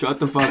Shut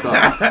the fuck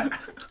up.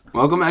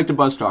 Welcome back to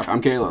Bus Talk.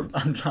 I'm Caleb.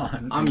 I'm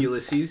John. I'm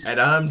Ulises. And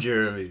I'm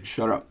Jeremy.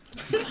 Shut up.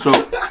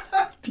 So,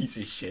 Piece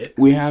of shit.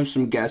 we have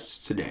some guests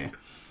today.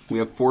 We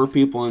have 4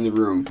 people in the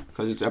room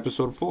because it's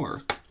episode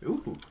 4.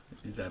 Ooh.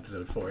 It's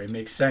episode 4. It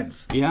makes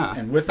sense. Yeah.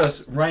 And with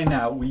us right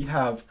now, we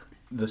have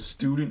the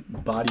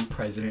student body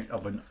president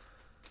of an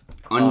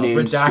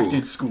Unnamed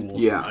redacted school.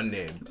 Yeah.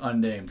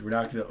 Unnamed. We're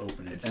not going to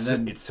open it. And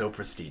then It's so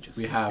prestigious.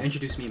 we have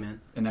Introduce me,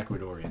 man. an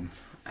Ecuadorian.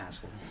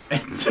 Asshole.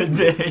 And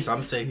today,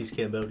 Some say he's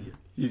Cambodian.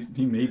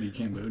 he may be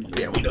Cambodian.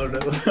 Yeah, we don't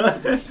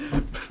know.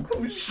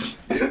 Oh,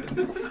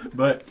 shit.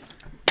 But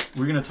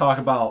we're going to talk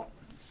about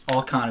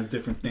all kind of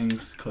different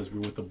things because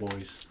we're with the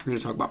boys. We're going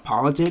to talk about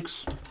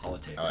politics.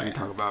 Politics. We're going to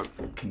talk about,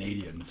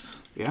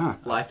 Canadians. yeah.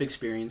 Life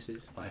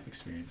experiences. Life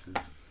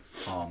experiences.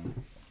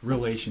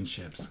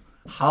 Relationships.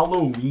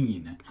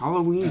 Halloween.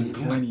 Halloween. And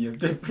plenty of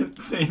different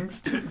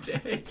things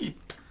today.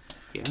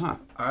 Yeah.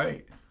 All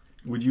right.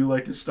 Would you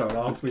like to start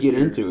off Let's with get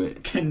your into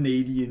it.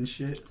 Canadian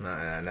shit?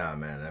 Nah,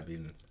 man. I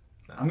mean,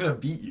 I'm going to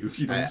beat you if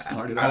you don't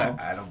start it off.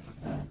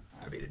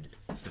 I mean,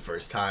 it's the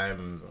first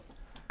time.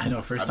 I know,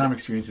 first time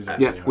experiences are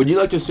Yeah. really hard. Would you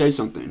like to say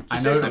something? I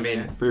know. Say I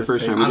mean, For your Just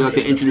first say- time, would you like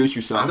to I'm- introduce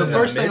yourself? I'm The in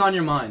first the thing on midst-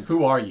 your mind.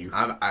 Who are you? The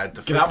Get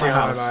first out my thing on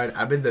my house. mind,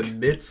 I'm in the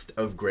midst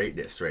of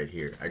greatness right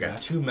here. I got Yeah.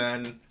 2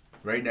 men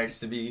right next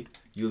to me,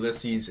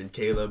 Ulysses and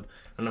Caleb.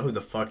 I don't know who the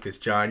fuck this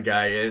John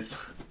guy is,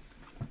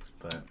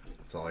 but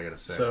that's all I gotta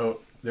say.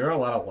 So, there are a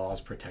lot of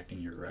laws protecting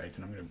your rights,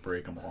 and I'm going to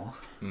break them all.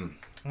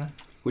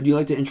 Would you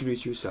like to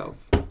introduce yourself,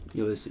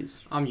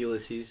 Ulysses? I'm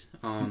Ulysses.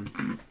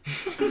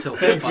 So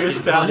Thanks, fucking you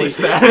established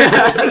funny.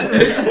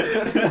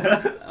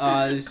 that.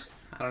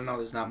 I don't know.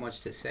 There's not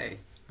much to say.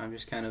 I'm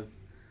just kind of.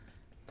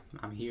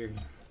 I'm here.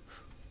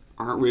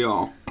 Aren't we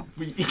all?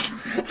 We-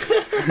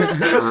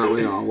 Aren't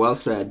we all? Well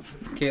said.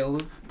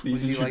 Caleb,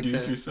 Please would you like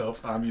introduce to-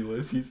 yourself. I'm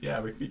Ulysses. Yeah,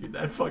 we figured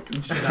that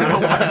fucking shit out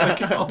a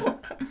while ago.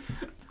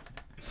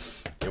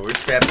 Yeah, we're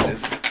scrapping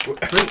this.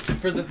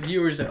 for the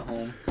viewers at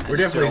home, We're I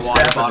just definitely threw a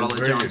water scrapping bottle this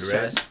in John's version,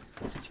 right? chest.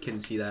 Since you couldn't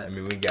see that. I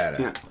mean, we got it.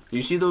 Yeah.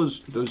 You see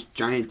those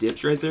giant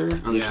dips right there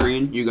on the Yeah.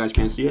 screen? You guys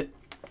can't see it?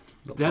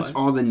 That's What?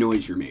 all the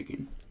noise you're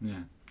making. Yeah.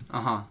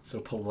 Uh-huh. So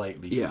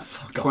politely. Yeah.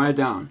 Fuck Quiet off.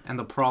 down. And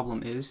the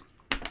problem is.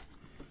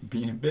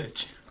 Being a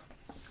bitch.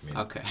 I mean,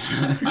 Okay.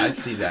 I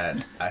see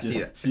that. I see Yeah.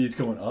 that. See, it's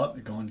going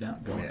up, going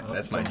down, going Yeah, up.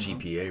 that's my going up.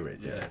 GPA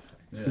right there.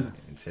 Yeah.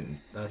 It's hitting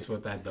That's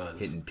what that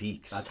does.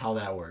 peaks. That's how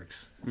that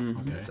works.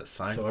 Mhm. Okay. It's a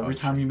sign. So every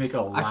time you make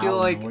a loud I feel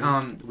like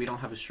noise, we don't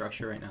have a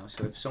structure right now.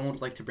 So if someone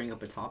would like to bring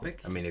up a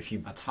topic, I mean, if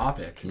you a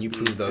topic. can you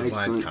prove those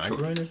lines Excellent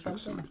congruent or choice.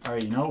 something? Excellent. All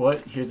right, you know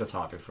what? Here's a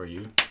topic for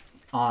you.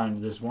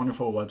 On this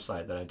wonderful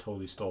website that I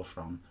totally stole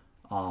from,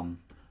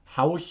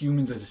 how will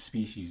humans as a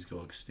species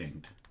go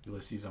extinct?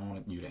 Ulysses, I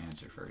want you to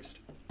answer first.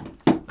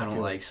 I don't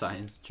feel like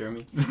science.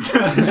 Jeremy.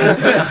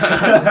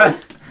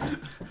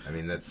 I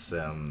mean, that's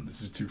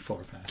This is too far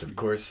past. of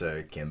course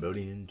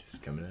Cambodian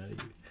just coming out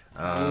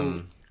of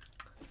you.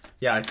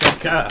 Yeah, I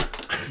think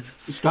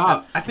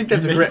Stop. I think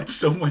that's a You great. made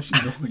so much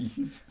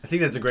noise. I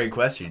think that's a great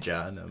question,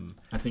 John.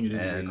 I think it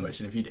is a great And-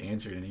 question. If you'd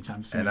answered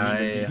anytime soon, And I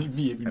it'd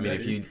be even mean,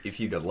 better. if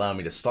you'd allow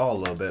me to stall a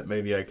little bit,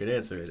 maybe I could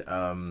answer it.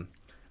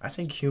 I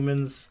think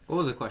humans What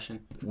was the question?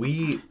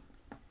 we.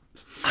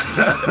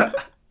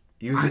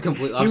 He was, I the-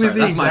 completely- he I'm was sorry, the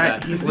that's my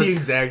exact. bad. He's Let's- the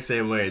exact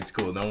same way. It's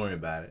cool. Don't worry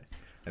about it.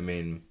 I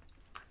mean,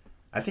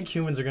 I think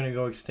humans are gonna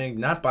go extinct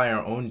not by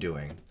our own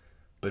doing,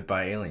 but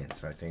by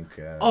aliens. I think.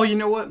 Oh, you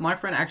know what? My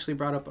friend actually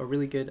brought up a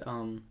really good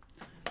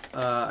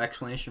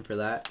explanation for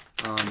that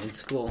in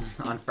school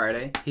on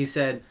Friday. He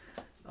said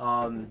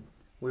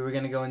we were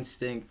gonna go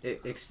extinct.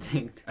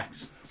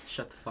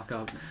 Shut the fuck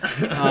up.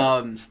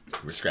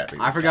 we're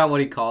scrapping. I this forgot what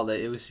he called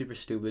it. It was super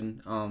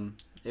stupid.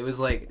 It was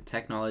like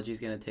technology's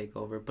gonna take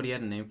over, but he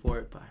had a name for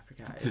it, but I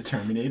forgot. The It's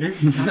Terminator?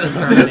 not the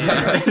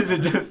Terminator. Is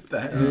it just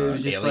that? It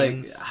was just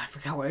Aliens? like I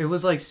forgot what it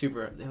was. Like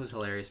super. It was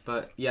hilarious,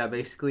 but yeah,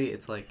 basically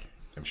it's like.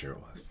 I'm sure it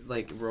was.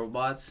 Like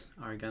robots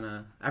are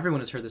gonna.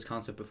 Everyone has heard this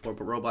concept before,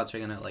 but robots are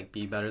gonna like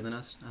be better than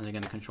us, and they're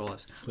gonna control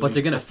us. But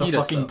they're gonna That's the feed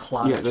us. fucking Though.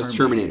 plot Yeah, of that's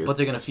Terminator. But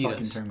they're gonna That's feed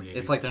fucking us. Terminator.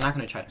 It's like they're not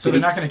gonna try to. So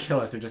they're not going to kill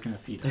us, they're just going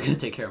to feed They're us. gonna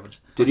take care of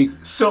us. Did he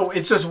So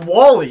it's just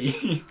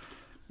Wall-E.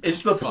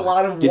 It's the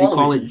plot of Wall-E. did he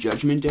call it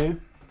Judgment Day?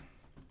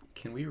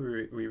 Can we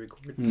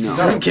re-record? No.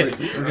 I'm kidding.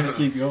 We're going to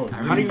keep going.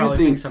 How do you probably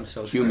think thinks I'm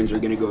so humans sick. are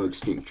going to go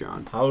extinct,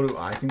 John? How do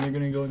I think they're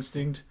going to go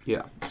extinct?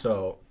 Yeah.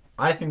 So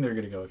I think they're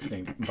going to go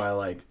extinct by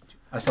like,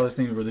 I saw this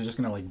thing where they're just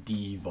going to like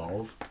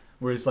de-evolve.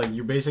 Where it's like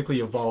you're basically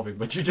evolving,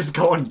 but you're just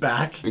going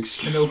back in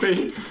a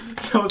way.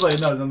 So it's like,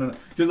 no.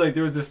 Because like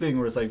there was this thing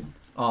where it's like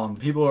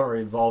people are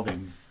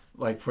evolving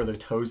like for their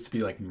toes to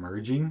be like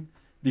merging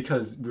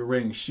because we're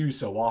wearing shoes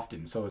so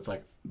often. So it's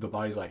like the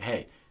body's like,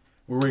 hey,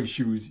 we're wearing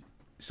shoes,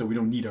 so we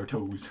don't need our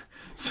toes.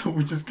 So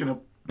we're just gonna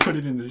put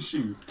it in the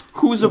shoe.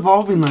 Who's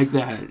evolving like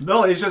that?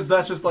 No, it's just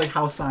that's just like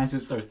how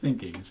scientists are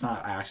thinking. It's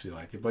not actually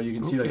like it, but you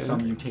can see like Okay.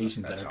 some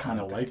mutations That's that are all kind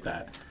I of think. like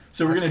that.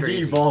 So we're That's gonna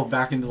crazy. de-evolve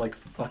back into like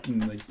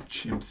fucking like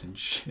chimps and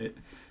shit.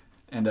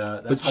 And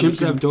that's But how we chimps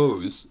can- have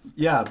toes.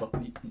 Yeah, but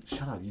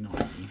shut up. You know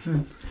what I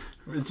mean.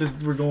 It's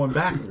just we're going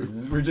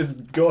backwards. We're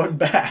just going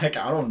back.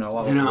 I don't know.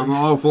 And I'm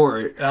all for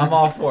it. I'm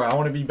all for it. I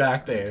want to be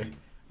back there.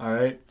 All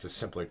right. It's a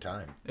simpler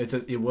time.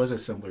 It was a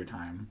simpler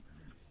time.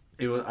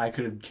 I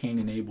could have Cain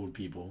and Abel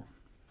people.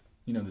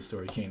 You know the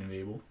story, Cain and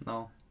Abel.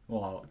 No.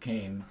 Well,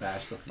 Cain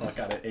bashed the fuck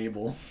out of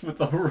Abel with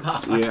a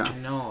rock. Yeah.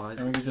 No,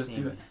 And we could just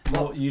do it.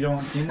 Well, you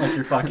don't seem like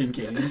you're fucking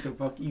Cain, so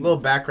fuck you. A little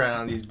background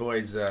on these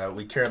boys.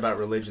 We care about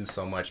religion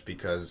so much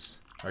because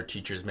our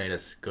teachers made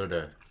us go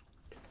to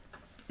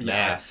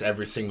mass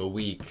every single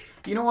week.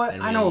 You know what?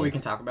 I know what we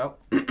can talk about.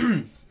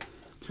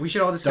 We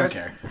should all discuss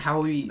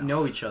how we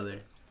know each other.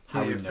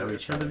 How we know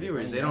each For the other.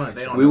 viewers, they don't.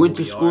 We know went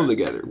who to school are.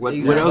 together. What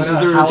Exactly. else is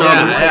there to How talk we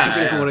about? went to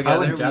school How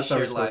together. in We depth are we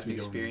shared supposed life to be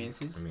going?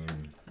 experiences.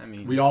 I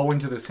mean, We all went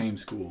to the same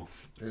school.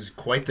 This is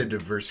quite the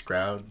diverse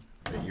crowd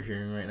that you're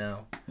hearing right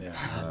now. Yeah.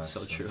 that's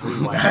so true.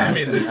 I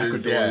mean,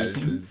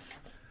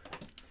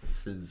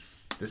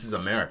 this is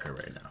America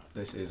right now.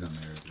 This is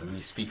America.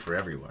 We speak for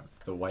everyone.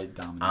 The white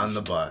domination. On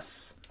the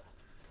bus.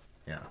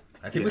 Yeah.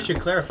 I think we should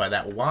clarify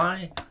that.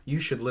 Why you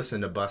should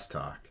listen to Bus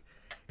Talk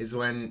is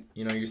when,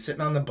 you're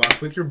sitting on the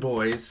bus with your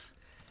boys.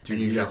 Dude,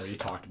 and you just already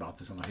talked about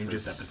this on the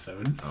first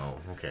episode. Oh,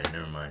 okay,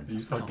 never mind.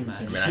 You fucking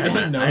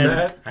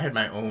Dumbass. I had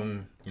my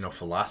own,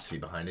 philosophy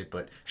behind it,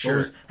 but sure,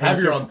 Have have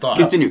your your own thoughts.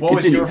 Continue. What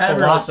was your Have your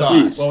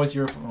philosophy? thoughts. What was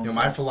your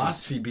My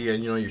philosophy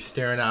being, you're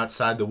staring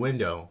outside the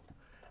window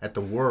at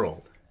the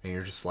world, and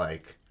you're just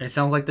like, It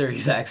sounds like their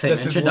exact same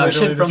This is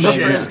introduction literally from the the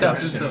same first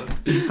introduction.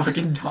 episode. You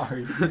fucking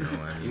tired.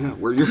 Yeah,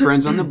 we're your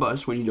friends on the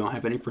bus when you don't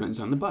have any friends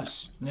on the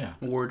bus. Yeah.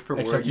 Word for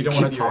Except word. you don't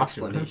give want to your talk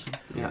to explanation.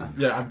 us. Yeah.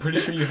 Yeah, I'm pretty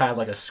sure you had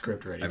like a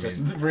script ready. I mean,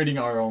 just reading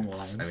our own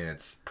lines.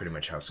 it's pretty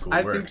much how school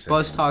I works. think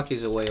bus talk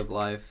is a way of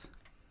life.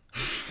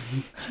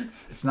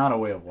 It's not a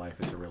way of life,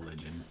 it's a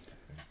religion.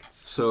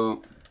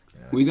 So,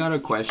 we got a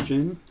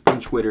question on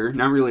Twitter.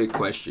 Not really a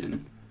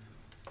question,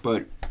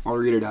 but I'll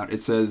read it out.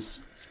 It says,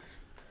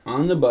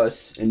 on the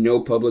bus and no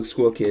public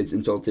school kids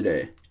until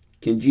today.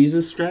 Can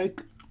Jesus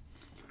strike?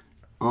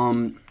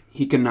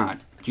 He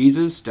cannot.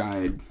 Jesus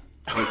died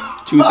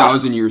like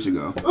 2,000 years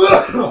ago.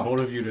 Bold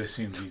of you to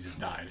assume Jesus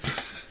died.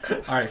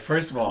 Alright,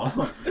 first of all,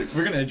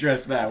 we're gonna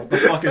address that. What the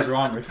fuck is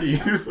wrong with you?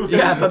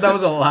 Yeah, I thought that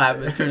was a laugh.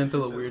 It turned into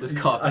the weirdest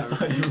cough I ever.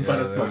 thought you were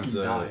about to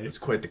fucking die. It's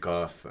quite the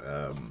cough.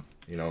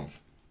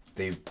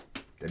 They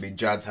made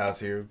John's house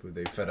here.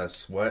 They fed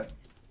us what?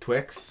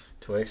 Twix?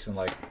 Twix and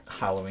like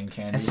Halloween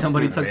candy. And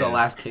somebody took the Man.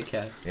 last Kit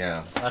Kat.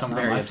 Yeah. That's I'm not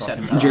very my upset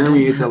fucking about it.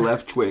 Jeremy ate the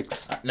left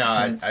Twix. No,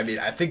 I mean,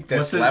 I think this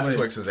What's it- left wait.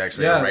 Twix was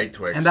actually Yeah. a right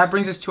Twix. And that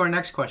brings us to our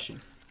next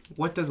question.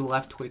 What does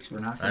left Twix We're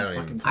mean? not I gonna don't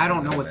fucking even- I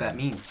don't know know what that. that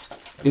means.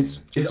 It's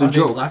Are a they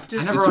joke.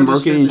 leftists? I never It's a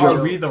marketing understood the joke.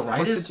 Are we the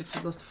What's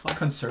rightist? what the fuck?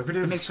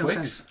 Conservative It makes no Twix?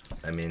 sense.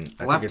 I mean,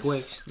 I Left think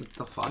Twix. What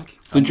the fuck?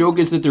 The joke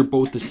is that they're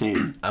both the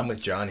same. I'm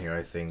with John here.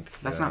 I think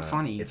That's not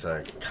funny. It's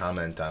a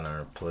comment on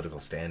our political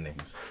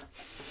standings.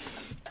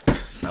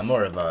 I'm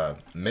more of a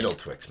middle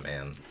Twix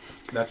man.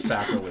 That's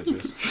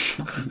sacrilegious.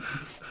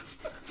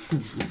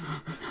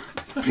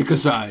 Pick a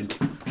side.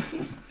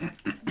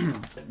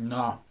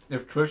 No.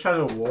 If Twix has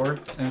a war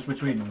and it's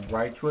between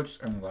right Twix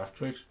and left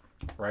Twix,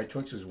 right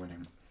Twix is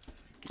winning.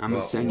 I'm Well,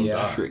 a send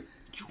yeah. trick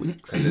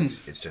Twix. 'Cause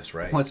it's just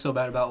right. What's so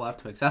bad about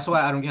left Twix? That's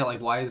why I don't get, like,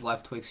 why is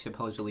left Twix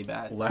supposedly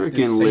bad? Left is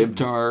Freaking Satan.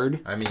 libtard.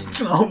 I mean,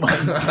 Oh my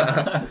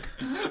god.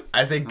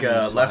 I think I'm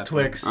gonna slap left him.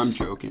 Twix I'm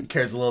joking.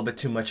 cares a little bit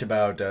too much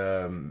about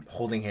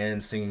holding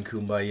hands, singing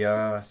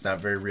 "Kumbaya." It's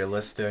not very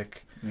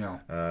realistic. No.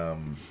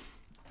 Um,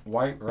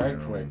 Right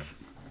Twix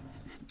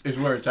is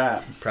where it's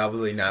at.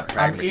 Probably not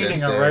I'm pragmatistic.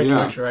 eating a right Yeah.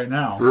 Twix right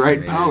now. Right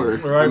I mean, power.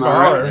 right Am I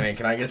power. I mean,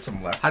 can I get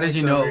some left? how did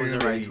you Twix know over it was a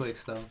here? right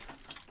Twix, though?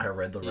 I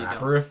read the There you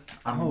wrapper.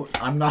 Oh.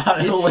 I'm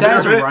not It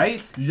illiterate. says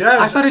right? Yes.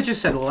 I thought it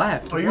just said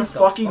left. Are you What the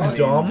fucking fuck?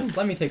 dumb?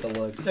 Let me take a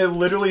look. It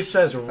literally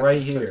says right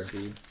here. Let's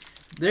see.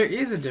 There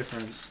is a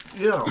difference.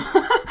 Yeah.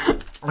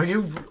 Are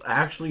you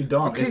actually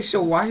dumb? Okay,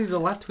 so why is the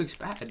left Twix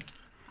bad?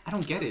 I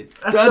don't get it.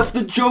 That's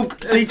the joke.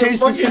 They It's a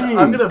taste the fucking- same.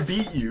 I'm gonna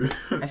beat you.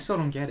 I still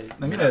don't get it.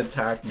 I'm gonna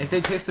attack you. If they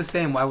taste the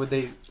same, why would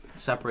they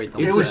separate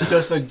them? It It's was a-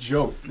 just a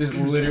joke. This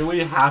literally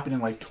happened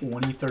in like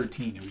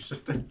 2013. It was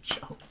just a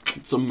joke.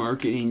 It's a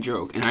marketing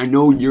joke. And I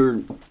know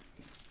you're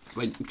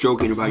like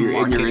joking about your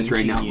Marketing ignorance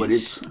right now, but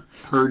genius.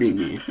 it's hurting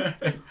me.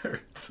 It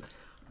hurts.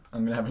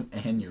 I'm gonna have an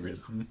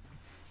aneurysm.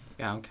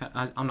 Yeah,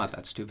 I'm not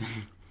that stupid.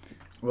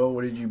 Well,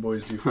 what did you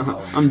boys do for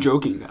Halloween? I'm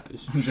joking,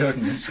 guys. I'm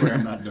joking. I swear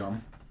I'm not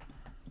dumb.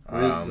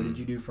 What Um, did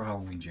you do for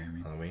Halloween,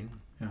 Jeremy? Halloween.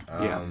 Yeah.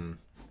 Yeah.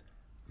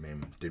 I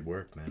mean, did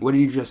work, man. What did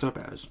you dress up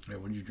as? Yeah,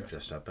 what did you dress?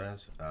 Dressed up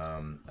as?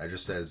 I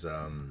dressed as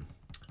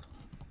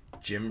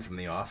Jim from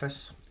The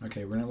Office.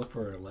 Okay, we're gonna look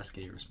for a less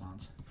gay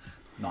response.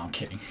 No, I'm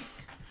kidding.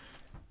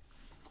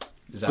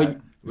 Is But-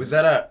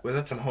 that? Was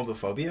that some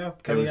homophobia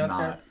It coming was out not,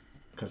 there?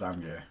 because I'm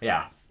gay.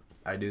 Yeah,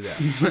 I do that.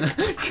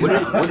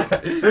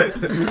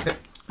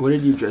 What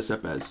did you dress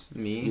up as?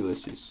 Me?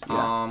 Ulysses.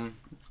 Yeah.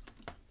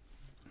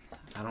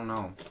 I don't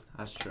know.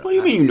 That's true. What do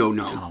you mean you don't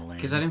know? Kinda lame.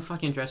 Because I didn't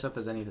fucking dress up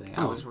as anything.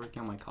 I Oh. was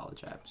working on my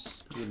college apps.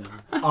 You know.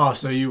 Oh,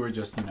 so you were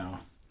just,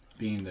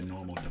 being the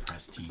normal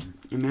depressed teen.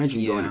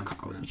 Imagine going to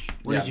college.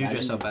 What did you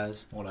imagine dress up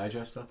as? What I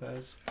dressed up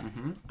as?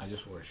 Mm-hmm. I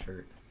just wore a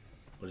shirt.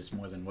 But it's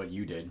more than what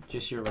you did.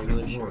 Just your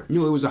regular shirt.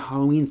 No, it was a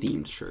Halloween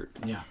themed shirt.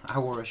 Yeah. I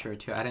wore a shirt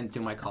too. I didn't do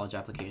my college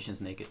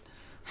applications naked.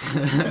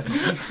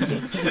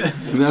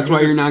 That's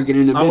why you're not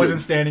getting into I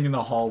wasn't standing in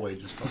the hallway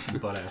just fucking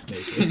butt ass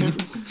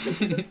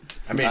naked.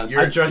 I mean,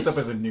 I dressed up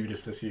as a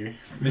nudist this year.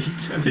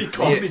 They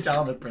called me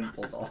down to the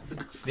principal's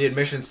office. The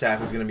admission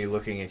staff is going to be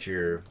looking at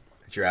your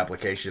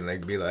application.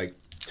 They'd be like,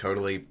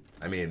 totally.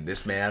 I mean,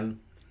 this man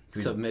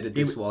submitted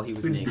this while he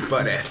was naked.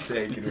 Butt ass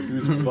naked.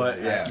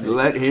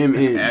 Let him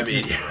in. I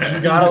mean,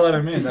 you gotta let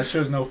him in. That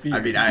shows no fear. I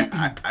mean,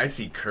 I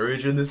see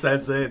courage in this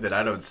essay that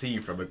I don't see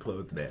from a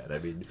clothed man. I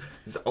mean,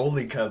 this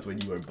only comes when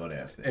you are butt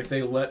ass naked. If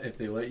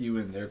they let you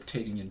in, they're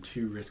taking in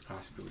two risk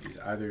possibilities.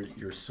 Either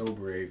you're so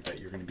brave that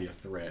you're going to be a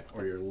threat,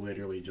 or you're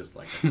literally just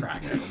like a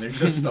crackhead and they're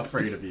just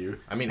afraid of you.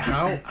 I mean,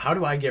 how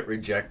do I get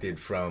rejected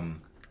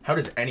from? How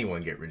does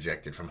anyone get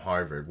rejected from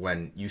Harvard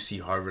when you see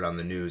Harvard on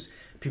the news?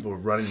 People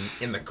running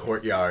in the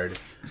courtyard,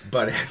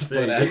 butt ass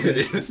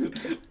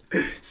naked,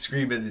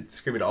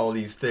 screaming all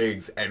these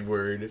things,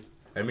 N-word.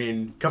 I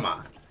mean, come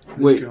on.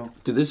 Wait,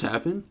 did this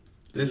happen?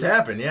 This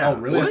happened, yeah. Oh,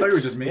 really? What? I thought you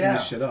were just making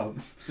this shit up.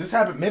 This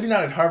happened, maybe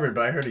not at Harvard,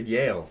 but I heard at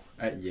Yale.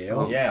 At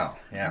Yale? Yeah.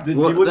 Did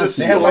Well, people just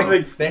they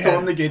had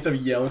storm the gates of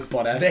Yale with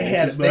butt ass They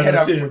had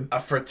naked? a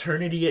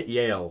fraternity at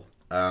Yale.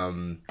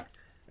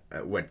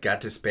 What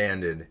got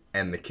disbanded,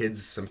 and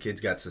some kids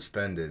got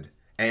suspended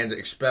and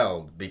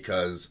expelled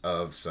because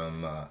of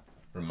some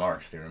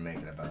remarks they were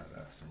making about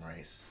some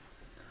race.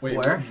 Wait,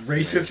 Where? what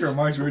racist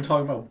remarks? We were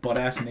talking about butt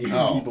ass naked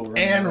people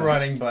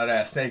running butt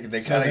ass naked.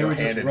 They So kind they of were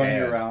go hand just in running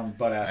hand. around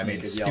butt ass I mean,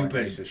 naked. yelling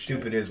racist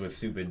stupid shit. is what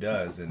stupid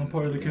does. And, I'm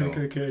part of the you know,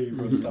 KKK. He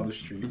runs down the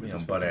street. You know,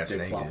 butt ass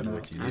naked is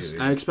what you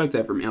do. I expect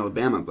that from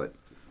Alabama, but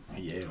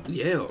Yale.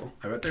 Yale.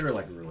 I bet they were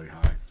like really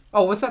high.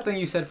 Oh, what's that thing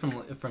you said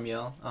from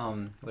Yale?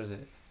 What is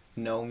it?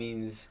 No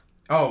means.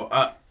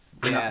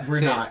 Yeah, we're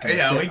say not. it.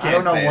 Yeah, we I can't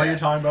don't know say what that. you're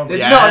talking about. It-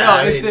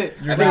 but no, it's it.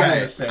 You're I not think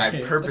gonna say I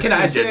it. purposely Can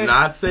I say did it?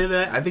 not say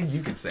that. I think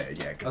you can say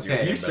it, yeah. Because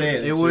Okay. You say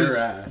it. It It's was. your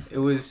ass. It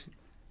was.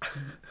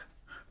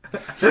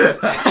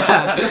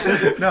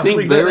 No,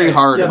 Think please very say it.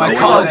 hard Yeah, about My it.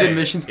 college say it.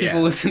 admissions people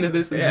Yeah. listen to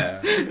this.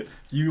 Yeah.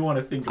 You want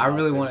to think I about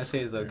really want to this. say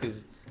it though,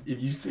 because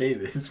If you say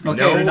this, Okay,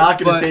 they're not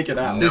going but to take it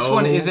out. this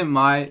one No. isn't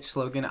my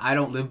slogan. I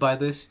don't live by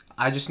this.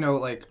 I just know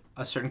like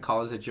a certain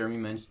college that Jeremy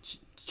mentioned.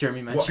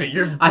 What,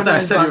 you're I thought putting I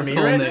this said on your me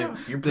full right name. now?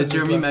 You're That putting this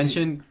Jeremy on me.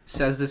 mentioned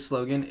says this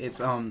slogan. It's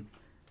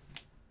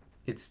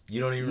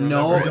You don't even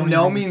no. remember it?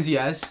 No means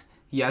yes.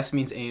 Yes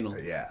means anal.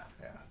 Yeah.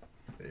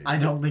 I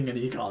don't think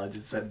any college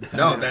has said that.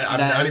 No, I'm That-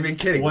 not even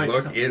kidding. What-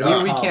 Look it we-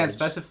 up. We can't college.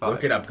 specify.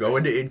 Look it up. Go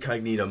into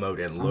incognito mode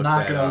and look I'm not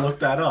that going to up. look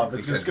that up.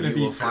 It's just Because going to you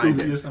be will find it.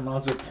 copious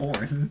amounts of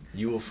porn.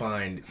 You will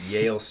find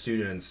Yale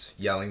students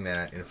yelling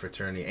that in a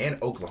fraternity,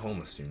 and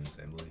Oklahoma students,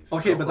 I believe.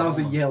 Okay, but that was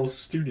the Oklahoma. Yale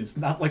students,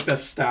 not like the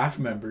staff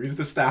members.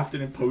 The staff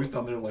didn't post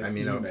on their like I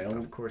mean, email.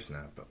 of course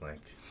not, but like,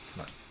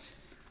 come on.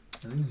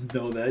 I didn't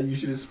know that. You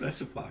should have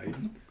specified.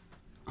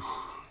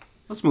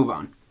 Let's move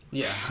on.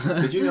 Yeah.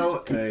 Did you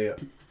know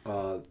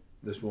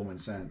this woman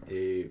sent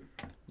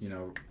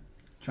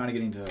trying to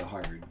get into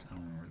Harvard, I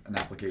don't remember, an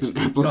application.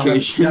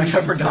 Application. So, yeah,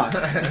 I forgot.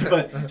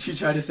 But she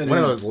tried to send One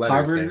in- of those letter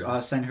Harvard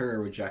things. sent her a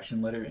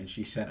rejection letter, and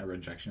she sent a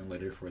rejection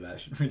letter for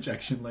that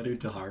rejection letter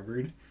to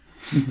Harvard.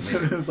 So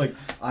it was like,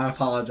 I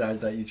apologize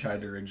that you tried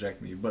to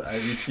reject me, but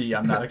as you see,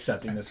 I'm not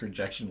accepting this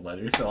rejection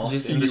letter, so I'll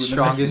Just see in you the in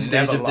strongest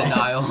next stage of never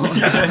denial.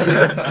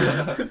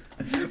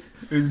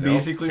 It was Nope,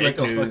 basically fake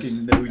like a news.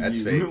 fucking no That's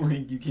you. fake.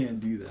 Like, you can't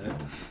do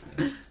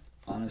that.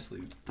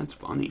 Honestly, That's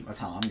funny. that's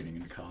how I'm getting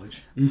into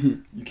college.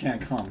 Mhm. You can't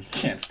come. You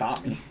can't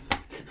stop me.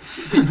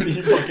 What are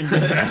you fucking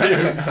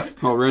gonna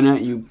I'll run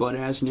at you butt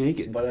ass do?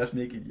 naked. Butt ass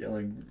naked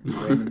yelling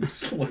random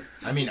slur.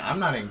 I mean, I'm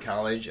not in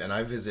college, and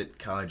I visit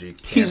college.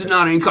 He's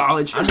not in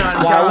college. I'm not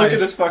in Wow, college. look at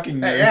this fucking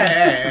name.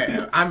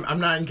 Hey. I'm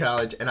not in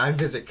college, and I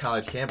visit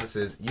college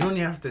campuses. You don't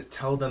even have to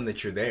tell them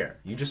that you're there.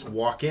 You just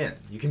walk in.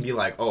 You can be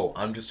like, "Oh,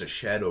 I'm just a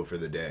shadow for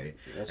the day,"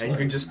 That's and you right.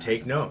 can just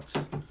take notes.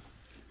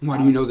 Why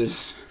do you know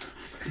this?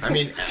 I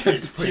mean,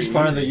 it's pretty She's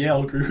part of the easy.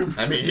 Yale group.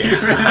 I mean,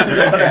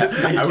 yeah.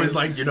 I was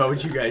like, you know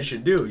what you guys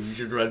should do? You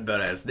should run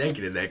butt ass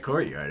naked in that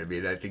courtyard. I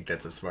mean, I think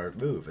that's a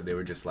smart move. And they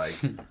were just like,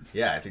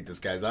 yeah, I think this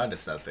guy's onto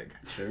something.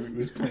 Jeremy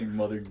was playing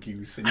Mother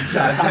Goose and he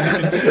got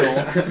out of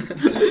control.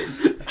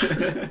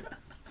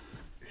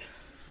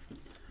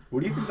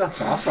 What do you think that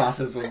thought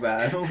process was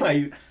that?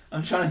 Like,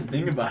 I'm trying to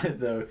think about it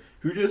though.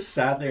 Who just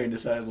sat there and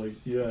decided like,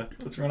 yeah,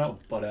 let's run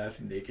out butt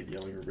ass naked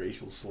yelling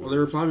racial slurs? Well, they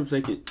were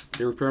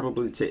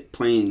probably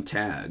playing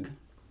tag,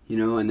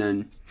 and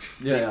then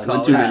yeah,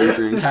 one too many Tag.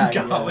 drinks. Tag,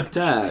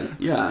 Tag,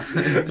 yeah.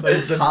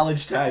 It's a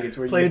college tag. It's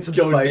where Playing you some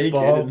go spike naked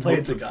ball, and playing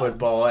hook some the guy.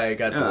 football. Hey, it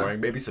got Yeah. boring.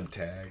 Maybe some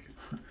tag.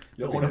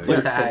 You don't want to play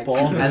Tag.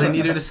 football. And they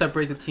needed to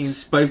separate the teams.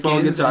 Spike ball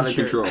skins gets out and of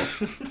shirts.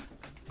 control.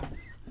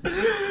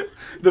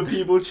 The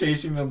people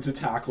chasing them to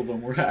tackle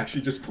them were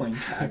actually just playing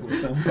tag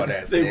with them. Butt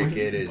ass They were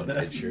naked using and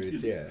butt-ass shirts,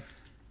 naked. yeah.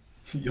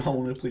 Y'all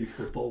want to play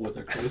football with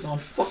our clothes on?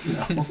 Fuck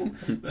no.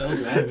 What the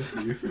hell's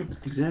wrong with you?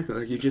 Exactly,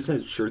 like you just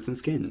said, shirts and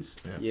skins.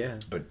 Yeah.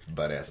 But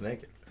butt ass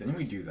naked. Didn't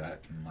we do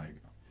that in like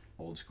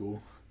old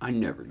school? I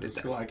never Middle did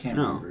school? that. I can't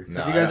No. remember. No,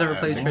 Have you guys ever I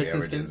played don't think shirts we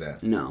and ever did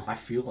skins? that. No. I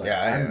feel like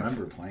Yeah, I I have.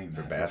 remember playing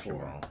that For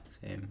basketball.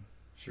 Same.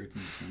 Shirts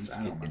and skins. I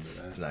don't remember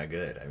It's that. not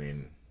good. I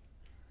mean,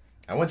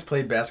 I once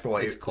played basketball.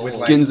 It's It cold. was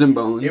like, Skins and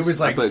bones. it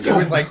was I like played it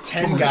was golf. like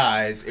 10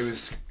 guys. It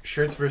was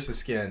shirts versus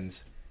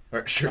skins,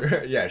 or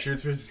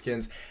shirts versus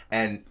skins,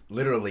 and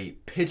literally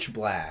pitch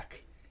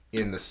black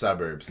in the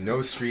suburbs.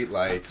 No street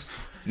lights.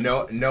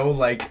 No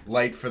like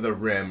light for the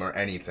rim or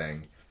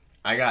anything.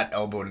 I got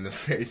elbowed in the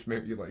face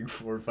maybe like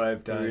 4 or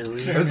 5 times.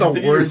 Really? It was I the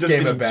think you were worst just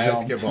game of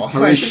getting jumped. basketball.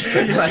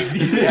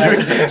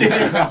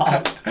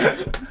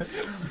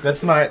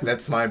 That's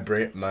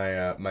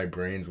my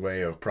brain's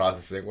way of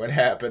processing what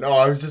happened. Oh,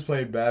 I was just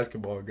playing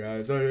basketball,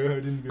 guys. I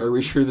didn't Are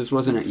we sure this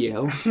wasn't at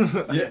Yale?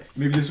 Yeah,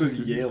 maybe this was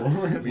Yale.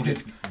 We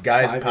just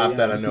guys 5 popped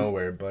out a.m. of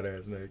nowhere, butt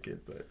ass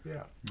naked. But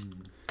yeah,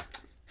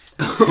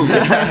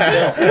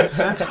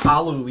 Since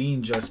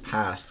Halloween just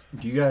passed,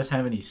 do you guys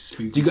have any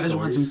spooky Do you guys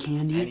stories? want some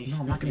candy? Any No,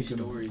 I'm not gonna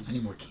spooky give stories? any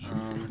more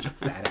candy for a bunch of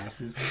fat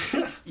asses.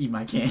 Eat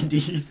my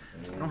candy.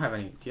 I don't have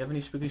any. Do you have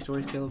any spooky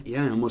stories, Caleb?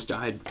 Yeah, I almost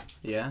died.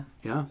 Yeah.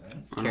 Yeah. On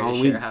Care to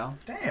Halloween. share how?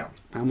 damn.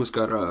 I almost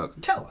got a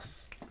Tell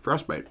us.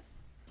 frostbite.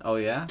 Oh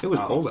yeah. It was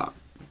Oh. cold out.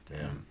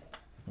 Damn.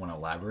 Want to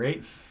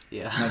elaborate?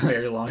 Yeah. A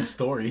very long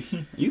story.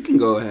 You can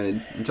go ahead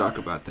and talk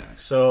about that.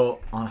 So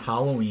on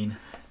Halloween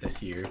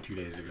this year, 2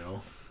 days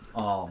ago,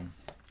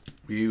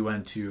 we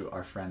went to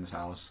our friend's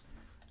house,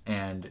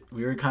 and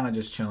we were kind of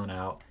just chilling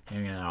out,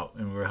 hanging out,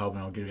 and we were helping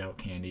out, giving out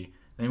candy.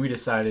 Then we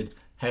decided,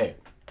 hey,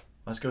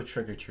 let's go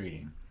trick or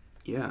treating.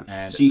 Yeah.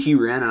 And- See, he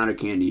ran out of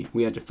candy.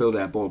 We had to fill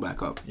that bowl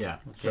back up. Yeah.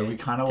 So Okay. we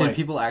kind of Did like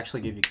people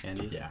actually give you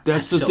candy? yeah.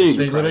 That's the so thing.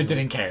 They literally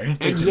surprising. didn't care.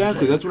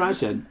 Exactly. That's what I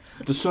said.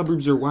 The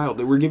suburbs are wild.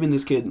 They were giving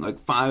this kid like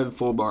 5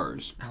 full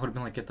bars. I would have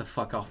been like, get the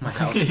fuck off my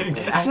house.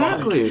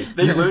 Exactly.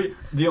 They were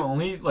the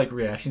only like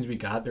reactions we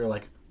got. They were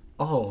like,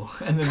 "Oh,"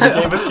 and then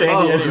they gave us candy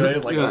Oh. anyway.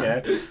 Like, Yeah.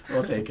 okay,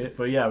 we'll take it.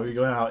 But yeah, we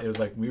go out. It was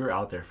like we were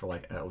out there for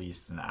like at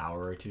least an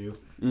hour or two.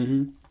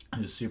 Mm-hmm. It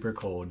was super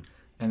cold,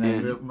 and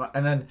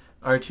then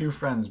our 2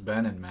 friends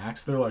Ben and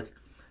Max, they're like,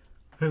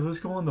 "Hey, let's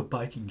go on the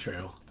biking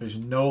trail. There's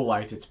no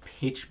lights. It's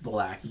pitch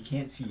black. You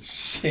can't see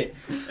shit."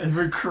 And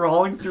we're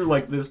crawling through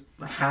like this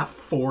half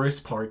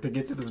forest park to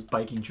get to this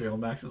biking trail.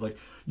 Max is like,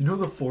 "You know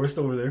the forest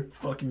over there?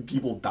 Fucking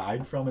people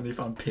died from, and they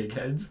found pig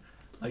heads."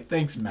 Like,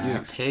 thanks,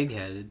 Max. Pig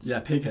headed. Yeah,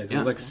 pig heads. It Yeah.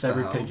 was like the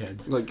severed hell? pig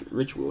heads. Like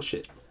ritual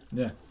shit.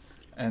 Yeah.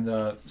 And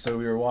so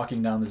we were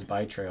walking down this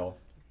bike trail,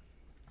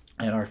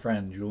 and our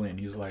friend Julian,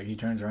 he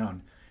turns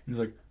around. He's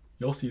like,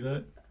 "Y'all see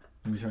that?"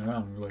 And we turn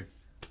around and we're like,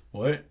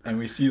 "What?" And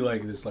we see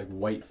like this like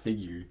white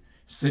figure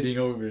sitting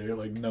over there,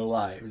 like no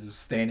lie, it was just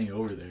standing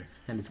over there.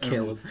 And it's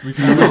Caleb. We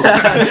kind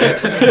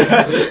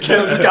of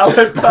Caleb's got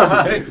left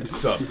behind.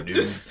 What's up,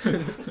 dudes?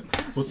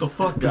 What the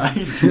fuck,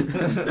 guys?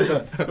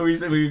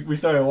 we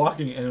started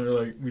walking,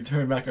 and we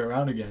turned back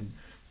around again,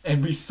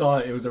 and we saw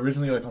it was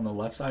originally like on the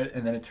left side,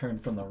 and then it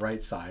turned from the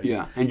right side.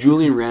 Yeah. And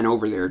Julian ran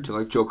over there to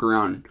like joke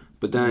around.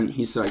 But then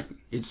he's like,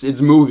 it's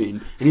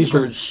moving. And he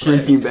started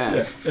sprinting back.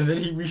 Yeah. And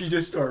then we should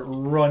just start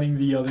running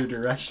the other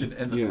direction.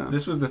 And Yeah.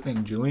 this was the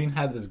thing. Julian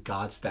had this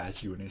God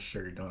statue in his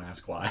shirt. Don't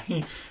ask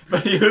why.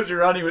 But he was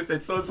running with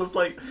it. So it's just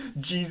like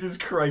Jesus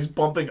Christ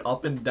bumping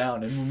up and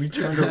down. And when we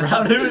turned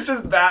around, it was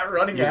just that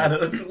running at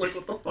us. We're like,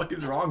 what the fuck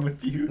is wrong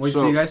with you? Wait, so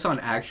So- you guys saw an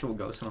actual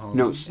ghost on Halloween?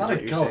 No, Is not what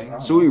a you're ghost, saying? no.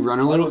 So we run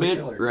a little Thought it was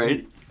bit, a killer.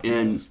 right?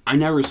 And I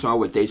never saw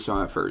what they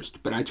saw at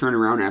first, but I turned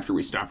around after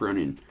we stopped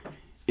running,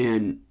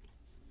 and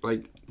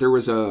like there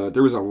was a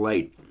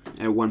light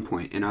at one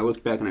point, and I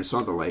looked back and I saw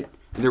the light,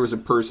 and there was a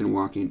person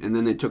walking, and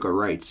then they took a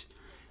right,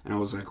 and I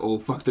was like, oh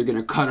fuck, they're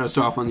gonna cut us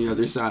off on the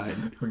other side,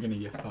 We're going to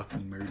get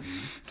fucking murdered.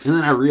 and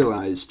then I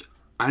realized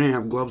I didn't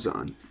have gloves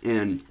on,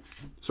 and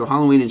so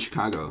Halloween in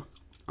Chicago,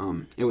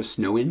 it was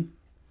snowing,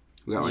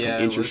 we got like Yeah,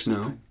 an it inch of was snow,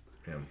 snowing.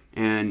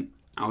 Yeah. and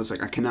I was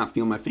like, I cannot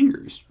feel my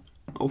fingers,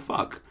 oh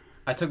fuck.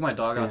 I took my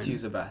dog out And- to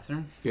use the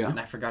bathroom, Yeah. and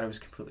I forgot it was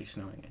completely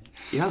snowing.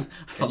 Yeah.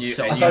 I felt you-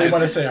 so and I you thought bad. you just-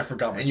 want to say I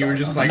forgot my and you were dog.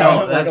 just I was like,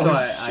 No, oh, that's oh,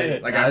 why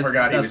shit. Like that I was-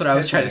 forgot he that's was what I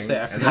was trying to pissing, say.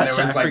 I and then there forgot-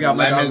 was I like forgot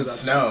my dog lemon was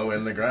outside. snow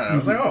in the ground. I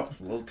was like, oh,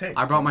 a little taste.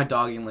 I brought my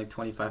dog in like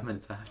 25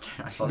 minutes after.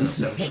 I felt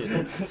so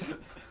shitty.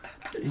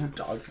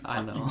 Dogs.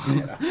 I know.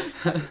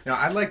 Now,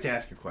 I'd like to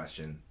ask a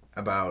question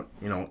about,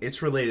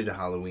 it's related to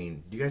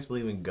Halloween. Do you guys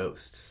believe in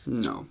ghosts?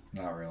 No.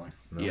 Not really.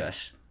 No?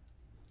 Yes.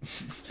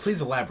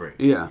 Please elaborate.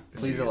 Yeah.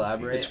 Please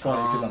elaborate. It's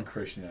funny because I'm Um,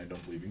 Christian and I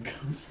don't believe in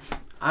ghosts.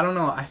 I don't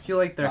know. I feel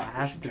like there Not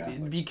has Christian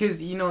to be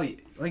Catholic.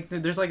 because like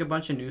there's like a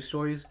bunch of news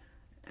stories,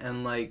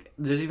 and like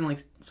there's even like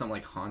some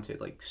like haunted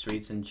like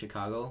streets in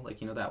Chicago. Like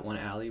that one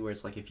alley where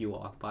it's like if you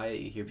walk by it,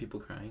 you hear people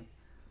crying.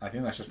 I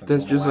think that's just a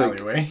That's normal just like-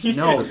 alleyway.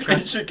 No, in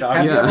Chicago.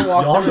 Have you Yeah. ever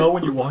walked Y'all in know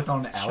when you walk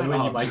down an alleyway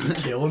Shut you up. might get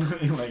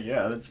killed? You're like,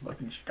 yeah, that's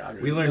fucking Chicago.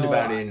 We learned No,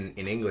 about I- in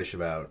English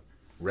about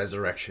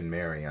Resurrection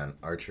Mary on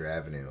Archer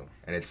Avenue,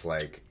 and it's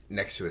like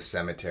next to a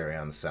cemetery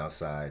on the south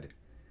side,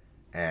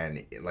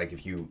 and like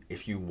if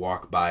you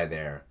walk by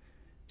there,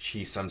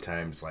 she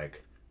sometimes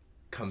like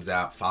comes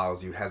out,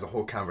 follows you, has a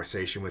whole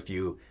conversation with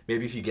you.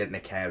 Maybe if you get in a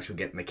cab, she'll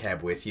get in the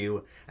cab with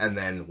you, and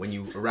then when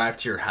you arrive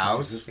to your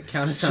house, It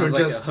kind of sounds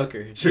like a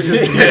hooker. She'll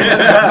just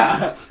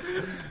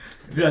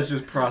That's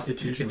just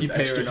prostitution. If you with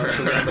pay her extra enough,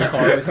 she'll get in the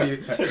car with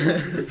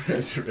you.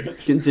 That's right.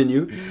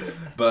 Continue.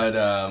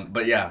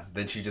 But yeah,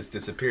 then she just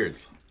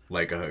disappears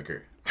like a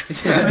hooker.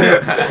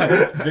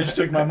 Bitch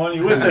took my money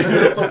with her.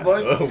 What the fuck?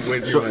 Oh,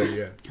 with So- your money,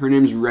 yeah. Her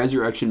name's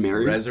Resurrection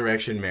Mary.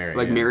 Resurrection Mary.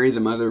 Like yeah. Mary, the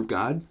mother of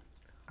God.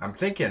 I'm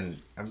thinking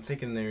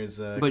there's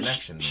a But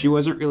connection. she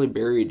wasn't really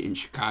buried in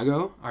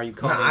Chicago. Are you No,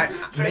 calling?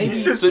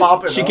 maybe just So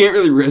pop it she up. can't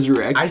really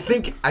resurrect. I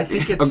think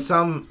it's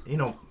some,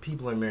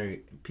 people are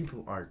married.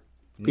 People are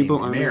named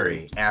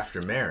Mary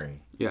after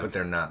Mary, Yeah. but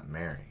they're not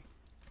Mary.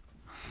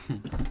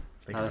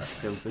 That was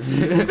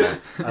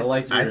stupid. I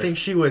like your I think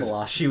she was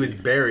philosophy.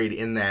 buried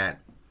in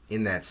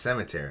that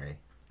cemetery.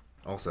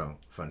 Also,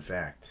 fun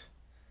fact: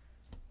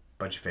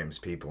 bunch of famous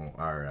people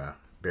are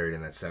buried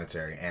in that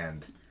cemetery,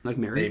 and like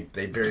Mary.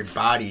 they bury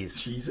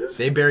bodies. Jesus?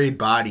 They bury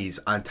bodies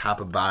on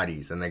top of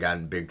bodies, and they got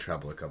in big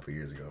trouble a couple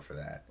years ago for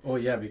that. Oh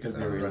yeah, because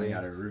they were really? running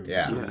out of room.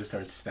 Yeah. So they just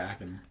started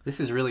stacking. This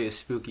is really a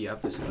spooky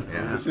episode.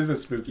 Yeah. This is a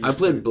spooky. I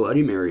played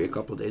Bloody Mary a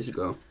couple days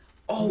ago.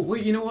 Oh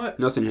wait, you know what?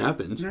 Nothing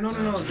happened. No.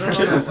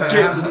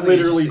 Get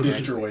literally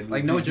destroyed.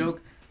 Like no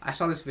joke. I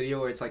saw this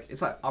video where it's like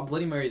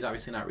Bloody Mary is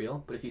obviously not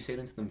real, but if you say it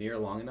into the mirror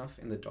long enough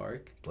in the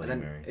dark, Bloody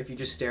and then Mary. if you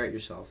just stare at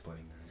yourself,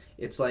 Bloody Mary.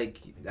 it's like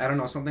I don't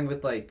know, something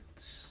with like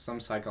some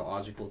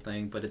psychological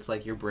thing, but it's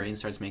like your brain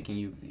starts making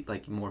you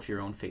like morph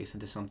your own face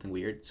into something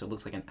weird, so it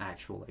looks like an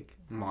actual like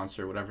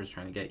monster or whatever's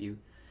trying to get you.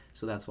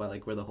 So that's why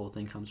like where the whole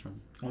thing comes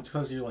from. Well, it's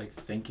because you're like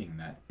thinking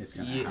that it's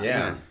gonna happen.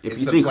 Yeah. If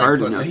It's you the think like hard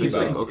enough, placebo. it's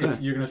like, okay.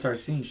 You're gonna start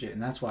seeing shit,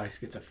 and that's why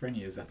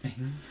schizophrenia is a thing.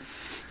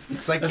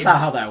 It's like That's if, not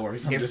how that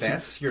works. I'm if just-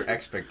 that's your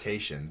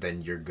expectation,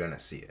 then you're gonna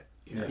see it.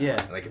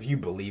 Yeah. Like if you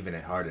believe in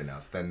it hard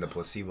enough, then the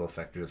placebo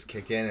effect will just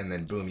kick in, and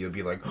then boom, you'll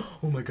be like,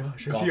 "Oh my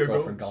gosh, I Golf see a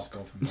girlfriend, ghost."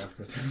 golf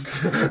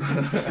girlfriend.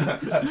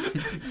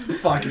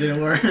 Fuck, it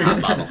didn't work.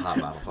 Hot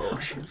bottle. Oh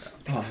shit.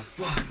 Oh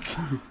fuck.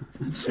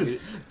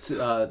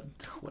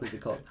 What is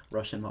it called?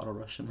 Russian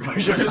model.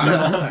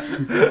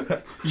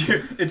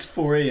 It's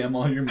 4 a.m.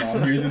 All your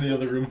mom hears in the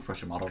other room.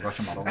 Russian model.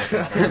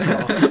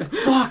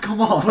 Fuck,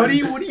 come on. What are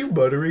you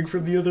muttering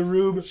from the other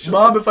room?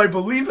 Mom, if I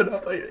believe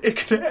enough, it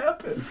can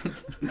happen.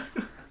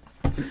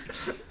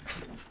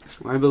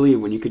 I believe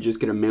when you could just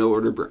get a mail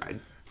order bride.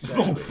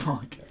 Oh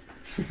fuck.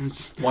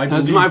 That's, Why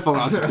that's believe- my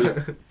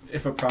philosophy.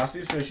 If a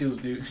prostitute says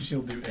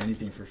she'll do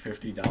anything for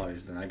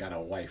 $50, then I got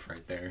a wife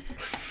right there.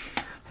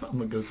 I'm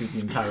gonna go through the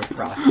entire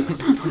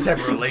process. It's the type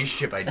of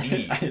relationship I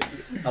need.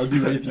 I'll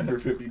do anything for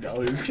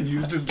 $50. Can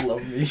you just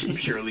love me?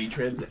 Purely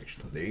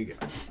transactional. There you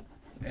go.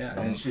 Yeah,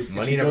 and if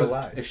Money she never goes,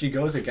 lies. If she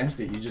goes against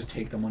it, you just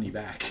take the money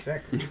back.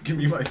 Exactly. Give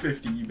me my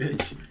 50, you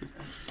bitch.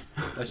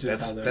 That's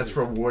just how that That's is.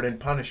 reward and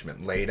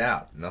punishment laid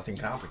out. Nothing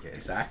complicated.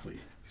 Exactly.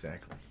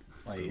 Exactly.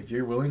 Like if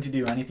you're willing to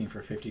do anything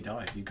for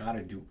 $50, you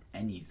gotta do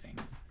anything.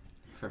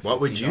 For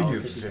What would you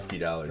do $50. for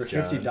 $50? For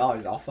John?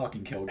 $50, I'll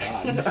fucking kill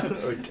God.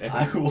 Oh, damn.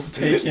 I will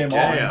take him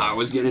Damn. on. I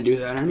was gonna do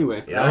that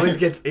anyway. It always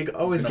gets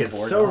gonna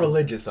so board on.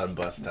 religious on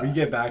bus time. We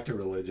get back to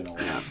religion a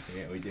lot.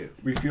 Yeah, we do.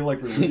 We feel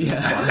like religion is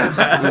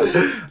Yeah. fun.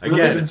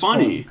 Again, it's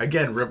funny.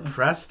 Again,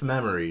 repressed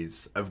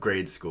memories of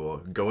grade school,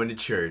 going to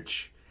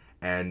church,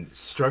 and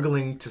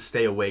struggling to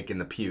stay awake in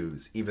the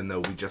pews, even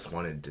though we just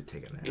wanted to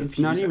take a nap. It's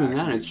not even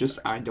that. It's just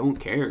I don't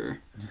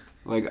care.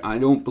 Like I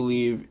don't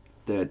believe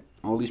that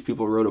all these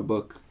people wrote a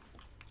book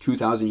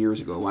 2,000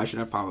 years ago. Why should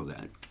I follow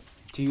that?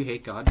 Do you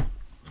hate God?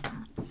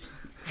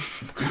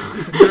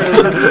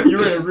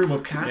 You're in a room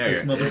of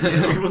Catholics, Yeah,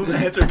 motherfucker. We'll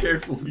answer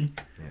carefully.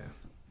 Yeah.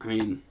 I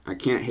mean, I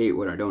can't hate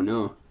what I don't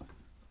know.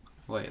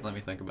 Wait, let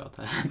me think about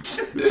that.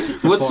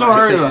 What's so Before I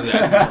hard say about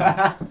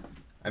that?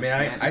 I mean,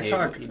 Can't I hate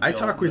talk what you I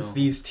talk don't with know.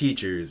 these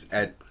teachers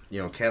at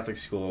Catholic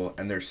school,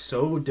 and they're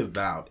so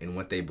devout in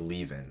what they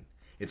believe in.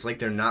 It's like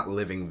they're not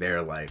living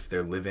their life;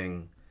 they're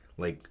living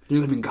like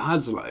You're living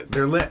God's life.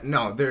 they're they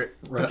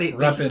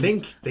Repping.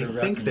 think They're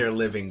repping. they're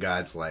living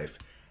God's life,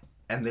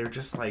 and they're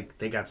just like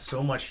they got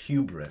so much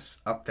hubris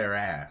up their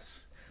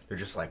ass. They're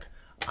just like,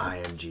 I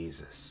am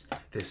Jesus.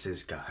 This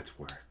is God's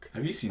work.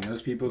 Have you seen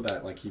those people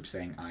that like keep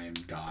saying I am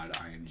God,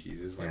 I am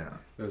Jesus? Like Yeah.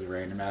 those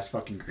random ass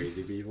fucking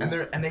crazy people.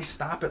 And they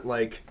stop at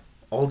like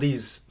all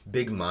these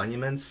big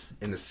monuments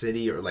in the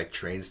city or like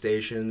train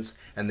stations,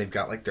 and they've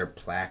got like their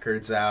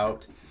placards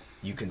out.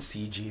 You can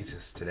see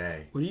Jesus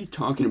today. What are you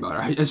talking about?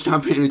 I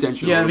stopped paying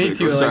attention. Yeah, a little me bit.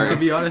 too. I'm Like, sorry. to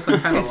be honest, I'm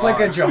kind of It's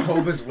like a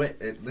Jehovah's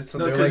Witness.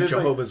 No, They're 'cause like there's,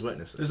 like- Jehovah's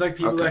Witnesses. There's like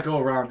people Okay. that go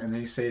around and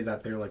they say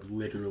that they're like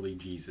literally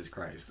Jesus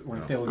Christ.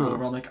 Like they'll go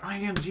around like I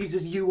am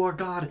Jesus, you are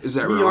God. Is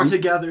that we wrong? are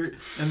together,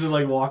 and they're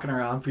like walking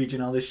around preaching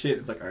all this shit.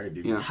 It's like all right,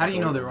 dude. Yeah. How do you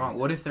know they're wrong?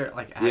 What if they're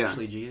like Yeah.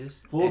 actually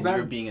Jesus Well, and that-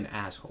 you're being an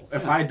asshole?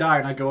 If I die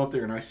and I go up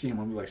there and I see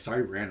him, I'll be like,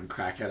 sorry, random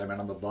crackhead I met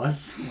on the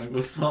bus. I'm like,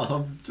 what's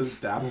up? Just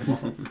dab him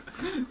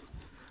up.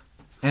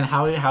 And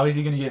how is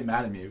he gonna get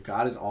mad at me? If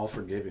God is all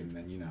forgiving,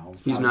 then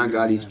He's how's not he God.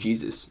 gonna He's get mad?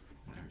 Jesus.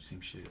 Whatever,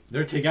 same shit.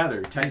 They're together,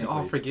 He's technically.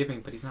 all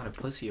forgiving, but he's not a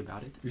pussy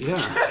about it. Yeah.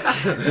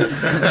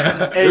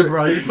 Hey,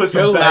 bro, you put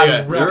some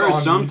bad rep There are on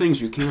some me.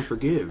 things you can't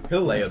forgive.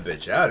 He'll lay a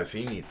bitch out if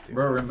he needs to.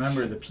 Bro,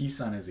 remember, the peace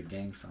sign is a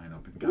gang sign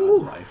up in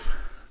God's life.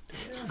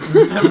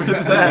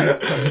 Remember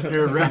that.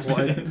 You're right.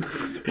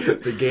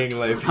 The gang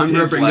life. I'm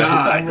repping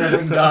God. I'm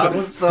repping God.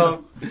 What's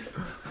up?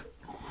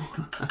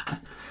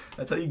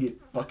 That's how you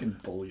get fucking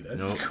bullied at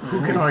school.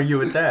 Who can argue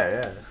with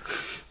that? Yeah.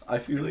 I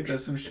feel like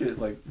that's some shit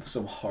like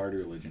some hard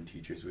religion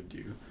teachers would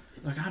do.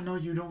 Like, I know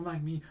you don't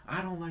like me.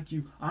 I don't like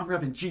you. I'm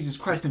repping Jesus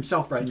Christ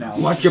himself right now.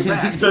 Watch your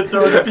back. So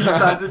throwing the peace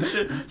signs and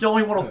shit. You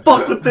only want to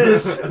fuck with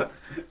this.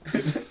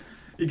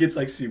 He gets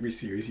like super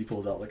serious. He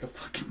pulls out like a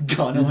fucking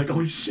gun. I'm like,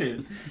 oh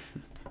shit.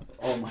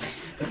 Oh my.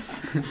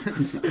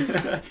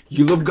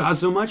 You love God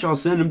so much, I'll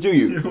send him to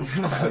you.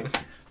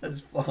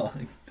 That's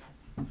fine.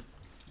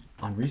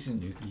 On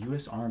recent news, the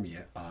U.S. Army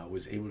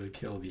was able to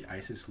kill the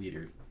ISIS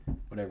leader,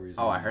 whatever his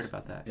name I is. heard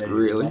about that. Yeah, you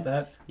Really? heard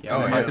about that? Yeah, Oh,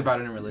 we yeah. talked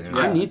about it in religion.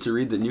 Yeah. I need to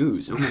read the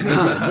news. Oh my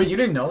God. Wait, you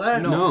didn't know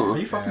that? No. Are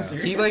you fucking Yeah.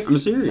 serious? He like I'm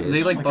serious.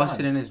 they like Oh my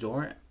busted God. in his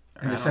door.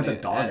 And they sent a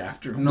dog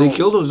after him. They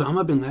killed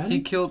Osama bin Laden? He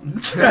killed.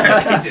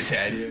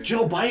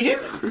 Joe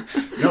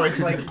Biden? No,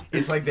 it's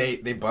like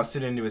they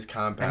busted into his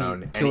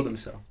compound And he killed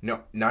himself.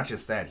 No, not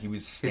just that. He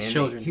was standing.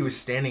 children. He was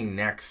standing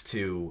next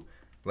to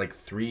like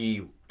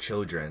 3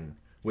 children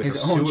with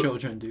His own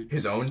children, dude.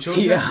 His own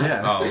children.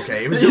 Yeah. Oh,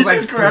 okay. It was He just like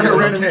just grabbed a 3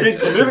 random little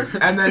kid. kids.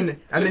 and then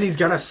he's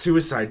got a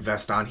suicide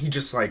vest on. He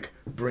just like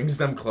brings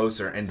them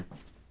closer and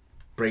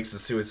breaks the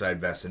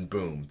suicide vest, and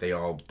boom, they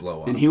all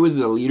blow up. And he was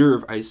the leader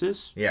of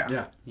ISIS? Yeah.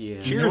 Yeah. You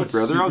know Cheers, what's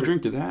brother. I'll super-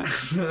 drink to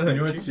that. You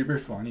know what's super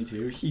funny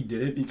too? He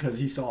did it because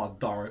he saw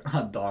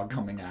a dog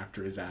coming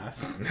after his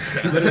ass.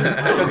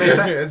 Because they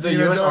sent It's the like,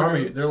 U.S. no,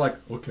 Army. They're like,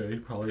 okay, he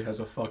probably has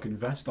a fucking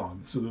vest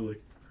on. So they're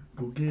like,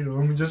 go get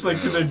him. Just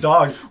like to their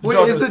dog. Wait,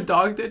 dog is goes, the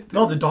dog that?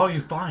 No, the dog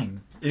is fine.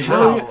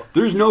 Hell yeah.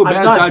 There's no I'm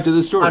bad not- side to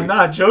the story. I'm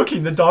not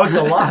joking. The dog's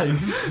alive.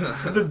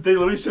 They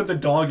literally sent the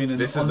dog in. And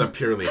This is a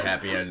purely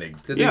happy ending.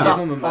 Did Yeah. they give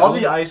him a all medal?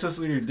 the ISIS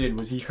leader did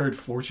was he heard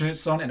Fortunate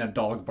Son and a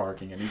dog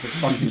barking, and he just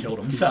fucking killed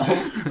himself.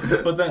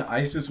 But then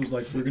ISIS was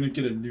like, we're gonna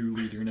get a new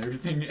leader and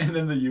everything, and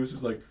then the US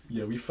is like,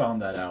 yeah, we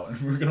found that out,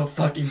 and we're gonna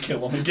fucking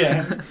kill him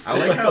again. I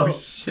like how oh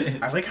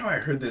shit. I like how I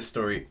heard this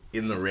story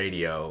in the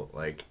radio,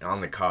 like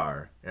on the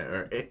car,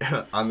 or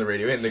on the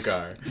radio in the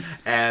car,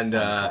 and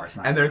car, it's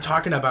not and they're in the car.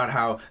 talking about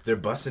how they're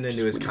busting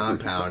into his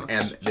compound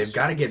and they've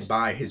got to get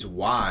by his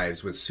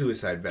wives with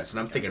suicide vests. And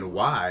I'm thinking,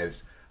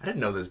 wives? I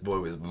didn't know this boy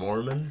was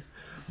Mormon,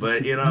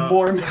 but you know.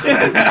 Mormon.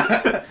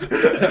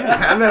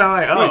 And then I'm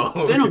like,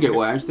 oh, They don't get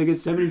wives. They get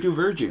 72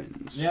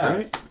 virgins. Yeah.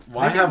 Right?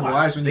 Why They have get-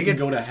 wives when they you can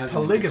get go to heaven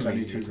polygamy.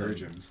 with 72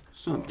 virgins?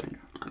 Something.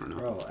 I don't know.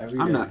 Bro, every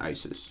I'm day. not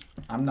ISIS.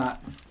 I'm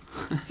not.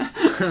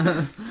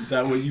 Is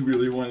that what you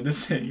really wanted to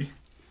say?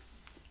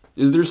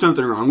 Is there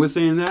something wrong with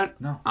saying that?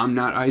 No. I'm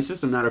not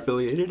ISIS. I'm not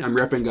affiliated. I'm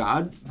repping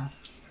God.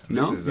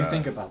 No. This is, You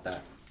think about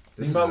that.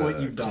 this Think about is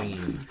what a you've done. clean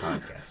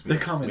podcast. They're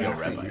coming We don't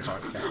after rap you. on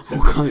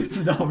podcasts.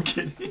 Okay. No, I'm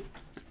kidding.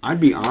 I'd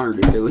be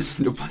honored if they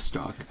listened to Bus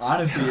Talk.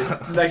 Honestly,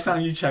 next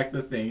time you check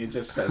the thing, it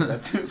just says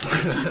that there's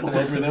like people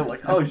over there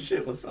like, oh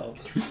shit, what's up?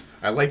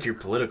 I like your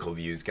political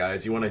views,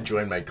 guys. You want to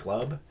join my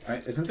club?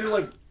 Right, isn't there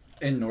like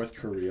in North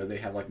Korea they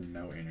have like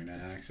no internet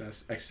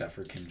access except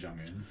for Kim Jong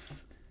Un?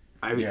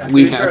 We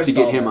Pretty sure have I to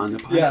saw get him that. on the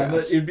Yeah, podcast.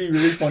 but it'd be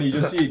really funny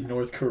to just see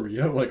North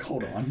Korea. Like,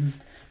 hold on.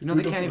 You know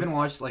What they the can't fuck? even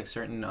watch like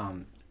certain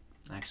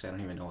Actually, I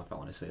don't even know if I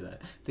want to say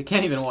that. They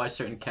can't even watch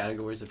certain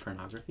categories of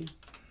pornography.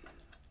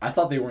 I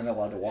thought they weren't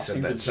allowed to watch Said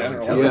things that in seven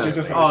general. times. Like, they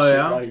just have a Oh shit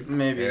yeah, life.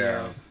 maybe.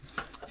 Yeah.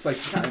 It's like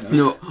China. You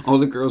know, all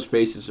the girls'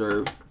 faces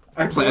are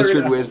I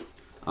plastered blurred it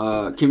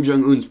with Kim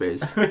Jong Un's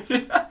face.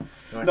 out.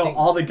 No,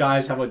 all the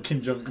guys have like Kim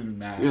Jong Un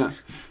masks. Yeah.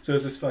 So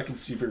it's just fucking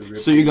super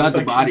ripped. So you got the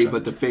Like, body, Kim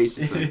but the face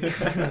is like.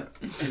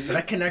 But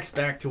that connects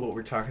back to what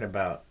we're talking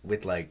about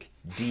with like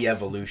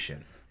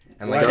de-evolution.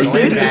 And like Does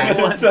going it? back.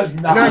 It does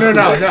not.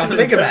 No.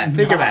 Think of that.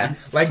 Think of that.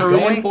 Like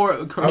Korean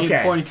going.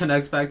 Korean porn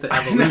connects back to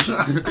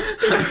evolution.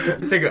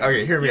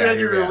 Okay, hear me You out. had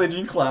your Hear me out.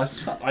 religion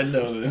class. I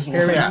know this one.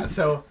 Hear me out.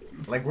 So,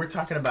 like, we're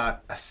talking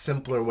about a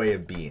simpler way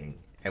of being,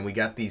 and we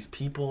got these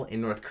people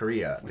in North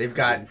Korea. They've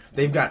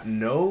got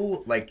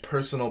no like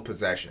personal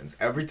possessions.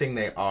 Everything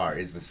they are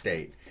is the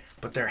state,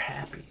 but they're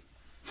happy.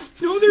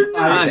 No, they're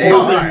not. I They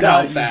totally are.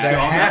 doubt They're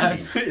that.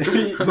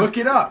 happy. Look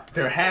it up.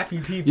 They're happy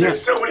people. Yeah.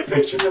 There's so many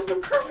pictures of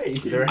them crying.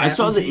 They're I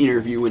saw happy the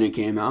interview when it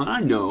came out. I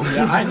know.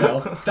 Yeah, I know.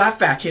 That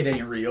fat kid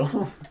ain't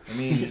real. I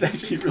mean, He's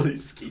actually really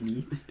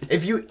skinny.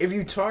 if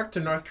you talk to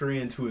North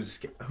Koreans who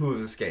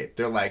have escaped,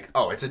 they're like,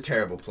 oh, it's a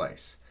terrible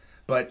place,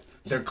 but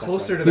they're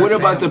closer to their What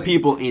about the family.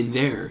 people in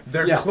there?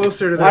 They're Yeah.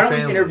 closer to their Why don't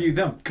family. we interview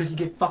them? Because you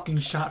get fucking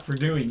shot for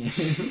doing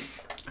it.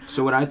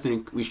 So what I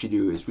think we should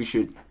do is we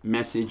should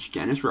message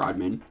Dennis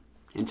Rodman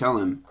and tell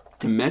him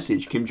to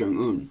message Kim Jong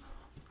Un.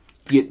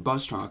 Get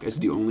Bus Talk as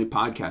the only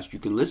podcast you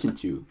can listen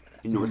to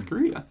in North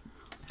Korea.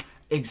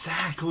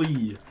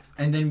 Exactly.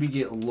 And then we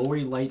get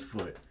Lori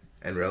Lightfoot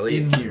And really?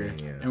 in here.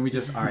 Yeah. And we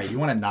just, all right, you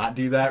want to not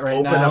do that right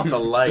Open now? up the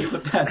light.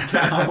 Put that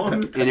down.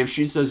 And if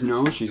she says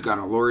no, she's got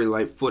a Lori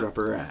Lightfoot up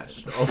her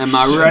ass. Oh, Am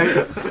I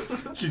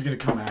right? She's going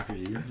to come after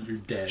you. You're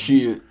dead.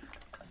 She's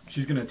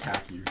going to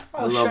attack you.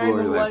 I love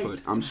Lori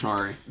Lightfoot. I'm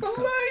sorry.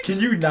 Can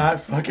you not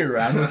fuck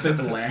around with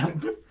this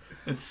lamp?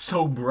 It's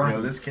so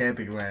bright. This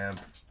camping lamp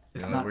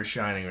It's that not- we're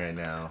shining right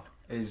now.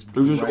 It's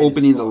They're just bright as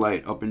opening the fuck.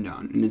 light up and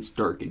down, and it's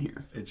dark in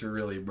here. It's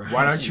really bright.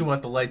 Why don't you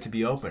want the light to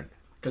be open?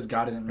 Because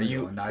God isn't Are real.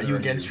 you and are neither you are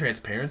against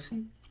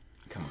transparency?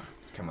 Come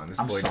on.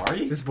 I'm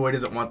sorry? This boy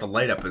doesn't want the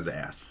light up his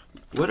ass.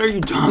 What are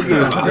you talking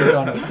We're about?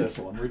 done with this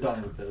one. We're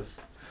done with this.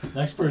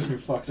 Next person who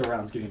fucks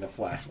around is getting the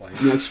flashlight.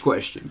 Next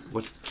question.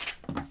 What's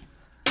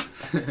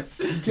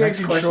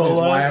Next question is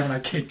why haven't I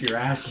kicked your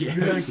ass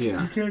yet?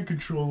 yeah? can't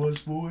control us,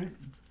 boy.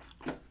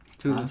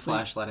 To the Honestly?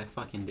 flashlight, I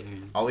fucking dare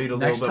you. I'll eat a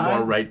little bit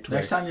more right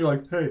Twix. Next time you're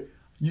like, hey,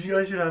 you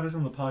guys should have us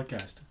on the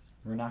podcast.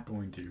 We're not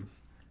going to.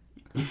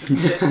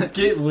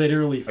 Get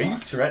literally Are you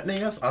fucked.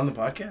 threatening us on the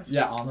podcast?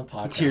 Yeah, on the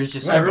podcast. Tears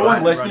just Everyone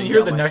running listening here,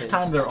 down the my next face.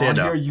 time they're Stand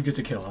on up. here, you get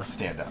to kill us.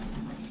 Stand up.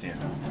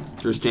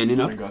 They're standing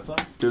up. Wanna go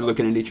outside? They're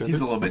looking at each other. He's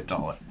a little bit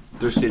taller.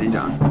 They're sitting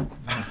down.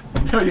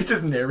 No, you're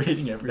just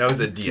narrating everything. That was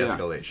a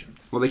de-escalation.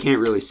 Well, they can't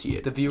really see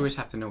it. The viewers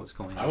have to know what's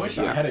going on. I wish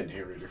Yeah. I had a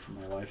narrator for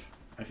my life.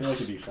 I feel like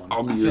it'd be fun.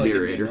 I'll be I your feel like it'd be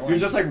narrator. annoying. You're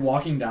just like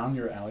walking down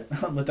your alley,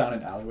 down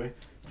an alleyway.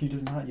 He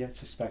does not yet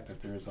suspect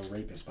that there is a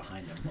rapist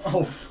behind him.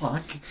 Oh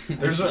fuck!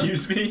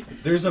 Excuse me.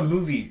 There's a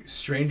movie,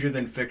 Stranger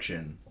Than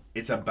Fiction.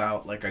 It's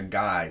about like a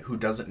guy who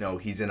doesn't know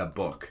he's in a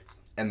book,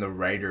 and the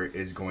writer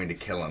is going to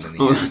kill him in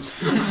the Oh, end. that's,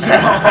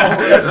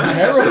 That's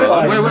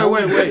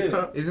terrifying. Wait.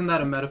 Isn't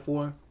that a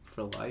metaphor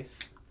for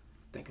life?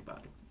 Think about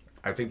it.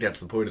 I think that's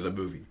the point of the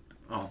movie.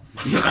 Oh.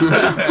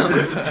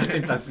 I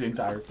think that's the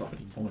entire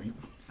fucking point.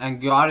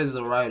 And God is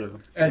the writer.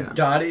 And Yeah.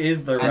 God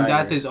is the And writer.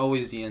 death is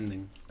always the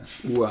ending.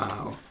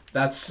 wow.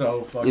 That's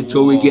so fucking.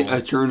 Until we get Whoa.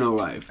 eternal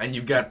life. And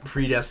you've got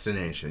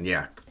predestination.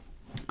 Yeah.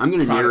 I'm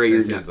gonna narrate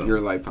Protestantism. your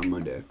life on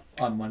Monday.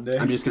 On Monday.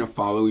 I'm just gonna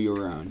follow you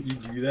around. You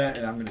do that,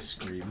 and I'm gonna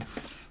scream.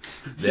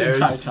 There's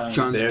the entire time.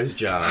 John- There's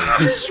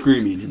John. He's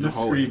screaming in the Just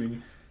hallway.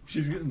 screaming.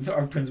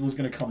 Our principal's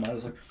gonna come out.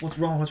 It's like, what's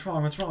wrong?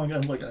 And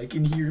I'm like, I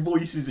can hear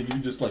voices, and you're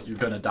just like, you're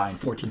gonna die in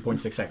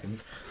 14.6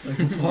 seconds. Like,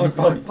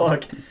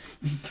 fuck. You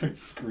just start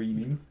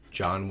screaming.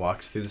 John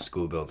walks through the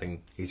school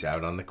building. He's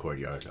out on the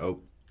courtyard. Oh,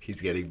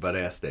 he's getting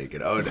butt-ass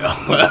naked. Oh, no.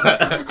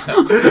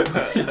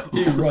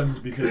 He runs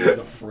because he's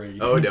afraid.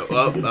 Oh, no.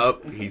 Oh.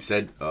 He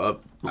said,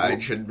 I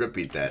shouldn't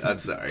repeat that. I'm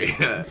sorry.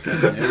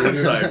 I'm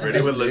sorry for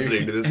anyone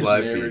listening to this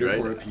live feed, For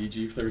right? a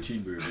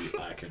PG-13 movie,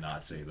 I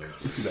cannot say those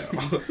words. No.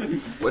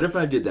 What if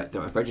I did that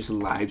though? If I just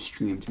live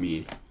streamed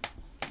me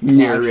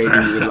narrating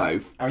your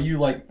life? Are you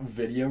like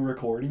video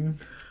recording?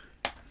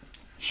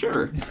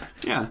 Sure.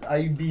 Yeah.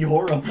 I'd be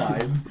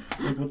horrified.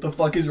 Like, what the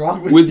fuck is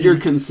wrong with With you? your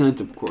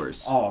consent, of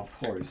course. Oh, of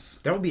course.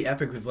 That would be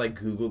epic with, like,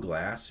 Google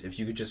Glass, if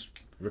you could just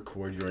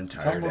record your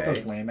entire Talking about those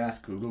day. lame-ass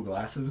Google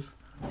glasses.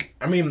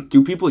 I mean,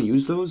 Do people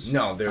use those?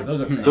 no, they're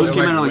Those are Those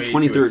they're, came out in, like,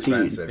 way too 2013.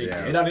 expensive, They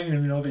yeah. did? I didn't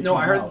even know they No,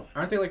 came I heard. out.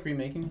 Aren't they like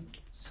remaking?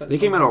 They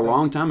came out a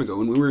long time ago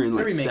when we were in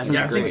like They're remaking 7th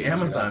Yeah, I think grade.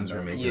 Amazon's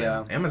remaking Yeah.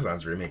 them.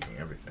 Amazon's remaking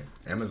everything.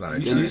 Amazon.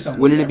 You just- see some-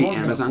 Wouldn't it be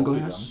everyone's gonna Amazon bully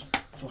glass?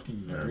 them. Fucking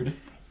nerd.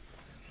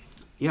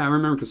 Yeah, I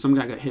remember because some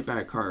guy got hit by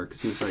a car because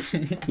he was like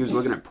he was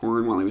looking at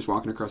porn while he was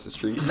walking across the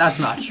street. That's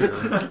not true.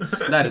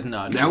 That is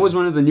not. That true. was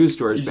one of the news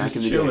stories He's back just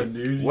in the chilling,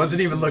 day. dude.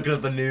 Wasn't even looking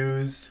at the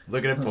news,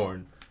 looking at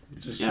porn.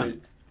 He's just Yeah.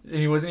 straight- And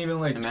he wasn't even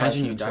like Imagine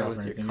touching you die himself with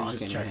or your anything. He was cock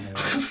just in your checking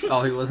hand. it out.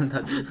 Oh, he wasn't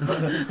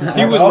touching.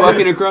 He was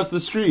walking across the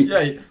street.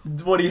 Yeah,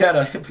 what he had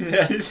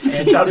his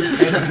hands out his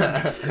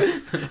pants.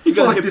 He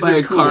got Fuck, hit this by is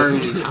a car cool.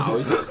 in his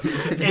house.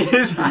 In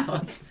his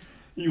house.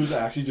 He was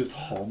actually just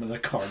home and the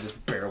car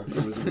just barreled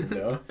through his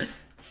window.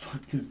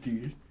 Fuck this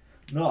dude.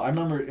 No, I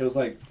remember it was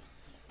like,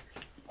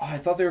 I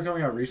thought they were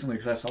coming out recently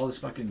because I saw this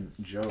fucking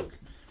joke.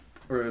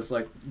 Where it was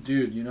like,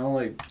 dude, you know,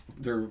 like,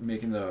 they're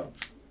making the,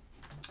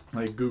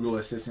 like, Google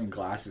Assistant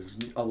glasses.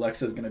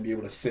 Alexa's gonna be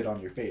able to sit on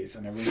your face.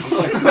 And everyone's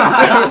just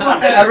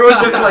like,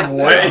 everyone's just like,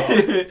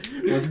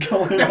 wait, what's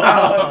going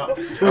on?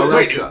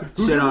 Alexa,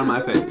 sit on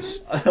my face.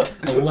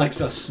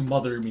 Alexa,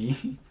 smother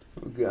me.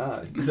 Oh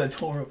God. That's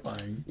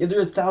horrifying. Yeah,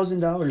 they're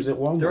 $1,000 at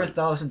Walmart. They're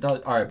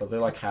 $1,000. All right, but they're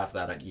like half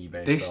that at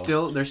eBay. They're so.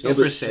 still but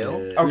for sale.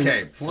 shit.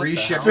 Okay, What free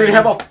the shipping. hell? They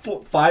have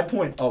a 5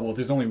 point. Oh well,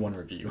 there's only one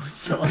review.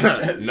 So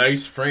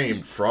Nice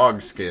frame,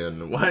 frog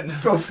skin. What?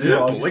 Frog What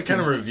kind of skin.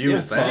 review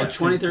is that?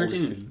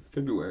 2013,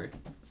 February.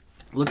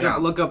 Look Yeah,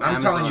 up. Look up. I'm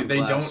Amazon telling you, they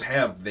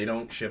glass. they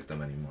don't ship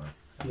them anymore.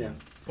 Yeah.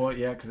 Well,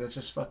 yeah, because that's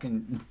just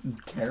fucking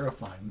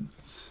terrifying.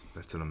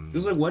 That's an It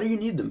was like, what do you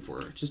need them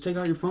for? Just take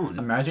out your phone.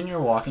 Imagine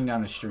you're walking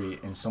down the street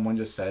and someone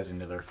just says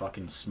into their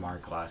fucking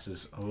smart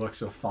glasses,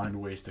 "Alexa,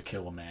 find ways to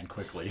kill a man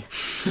quickly."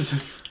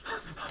 just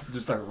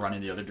start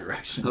running the other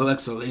direction.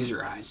 Alexa,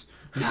 laser eyes.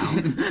 Now.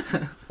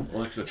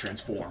 Alexa,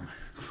 transform.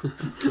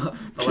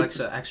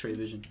 Alexa, X-ray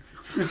vision.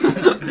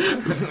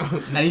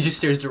 And he just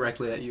stares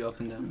directly at you up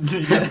and down.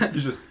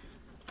 He's just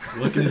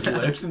licking his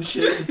lips and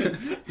shit.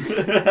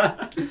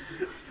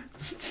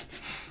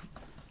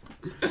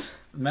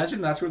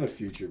 Imagine that's where the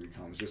future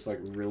becomes. Just like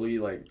really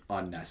like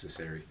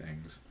unnecessary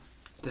things.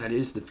 That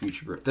is the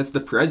future, bro. That's the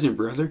present,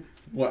 brother.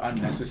 What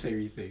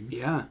unnecessary things?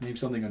 Yeah. Name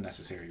something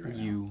unnecessary right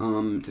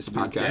This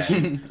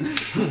podcast.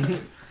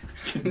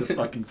 now. The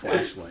fucking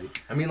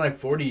flashlight. I mean, like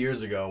 40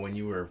 years ago, when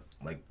you were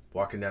like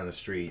walking down the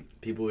street,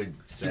 people would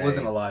say, He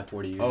wasn't alive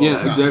 40 years Oh, ago. Yeah,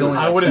 He was exactly. only,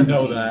 I like, wouldn't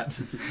know 17.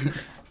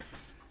 that.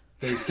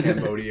 "Thanks,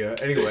 Cambodia."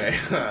 Anyway,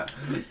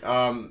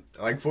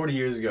 like 40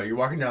 years ago, you're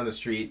walking down the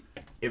street.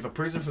 If a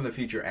person from the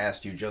future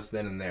asked you just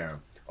then and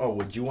there, "Oh,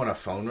 would you want a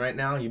phone right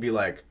now?" You'd be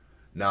like,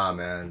 "Nah,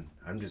 man.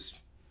 I'm just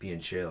being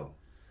chill.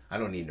 I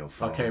don't need no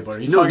phone." Okay, but are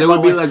you No, talking they would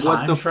about be like like, what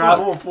time the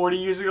travel fuck? 40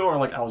 years ago, or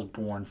like I was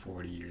born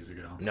 40 years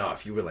ago? No,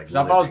 if you were like,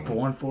 Because if I was living-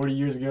 born 40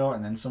 years ago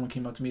and then someone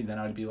came up to me, then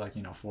I'd be like,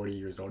 40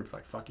 years old. I'd be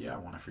like, fuck yeah, I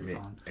want a free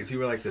phone. if you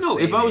were like the No,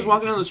 same if I was age-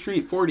 walking down the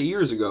street 40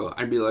 years ago,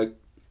 I'd be like,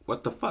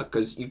 what the fuck?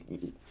 Because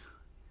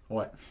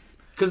What?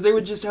 they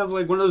would just have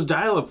like one of those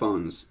dial-up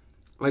phones.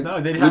 Like,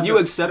 No, they'd would have you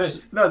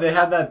accept? they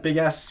had that big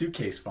ass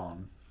suitcase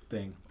phone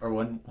thing. Or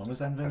when was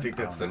that invented? I think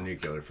that's the don't know.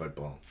 nuclear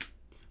football.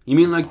 You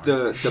mean like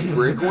the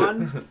brick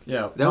one?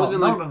 Yeah, That was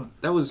in like no.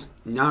 that was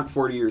not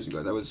 40 years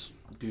ago. That was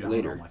Dude, I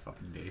later. don't know my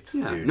fucking dates.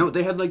 Yeah. Dude. No,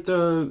 they had like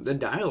the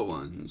dial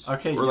ones.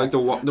 Okay, Or yeah. like the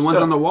ones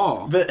So, on the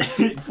wall.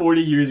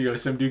 40 years ago,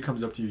 some dude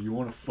comes up to you, you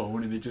want a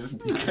phone, and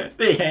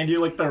they hand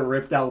you like the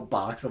ripped out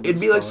box of It'd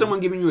this be like phone. someone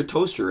giving you a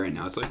toaster right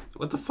now. It's like,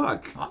 what the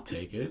fuck? I'll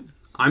take it.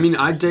 I mean,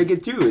 I'd take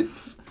it too.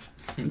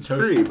 It's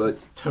Toast- free, but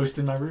Toast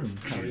in my room.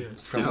 Hell yeah. From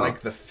still. like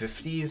the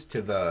 50s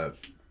to the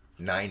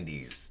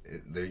 90s,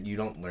 you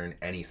don't learn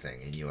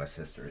anything in U.S.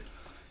 history.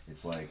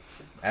 It's like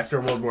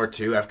after World War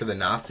II, after the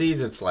Nazis,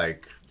 it's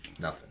like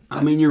nothing.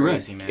 I mean, you're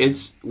crazy, right. man.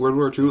 It's World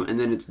War II, and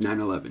then it's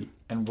 9/11.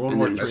 And World And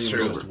War then III it's was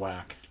true. just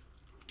whack.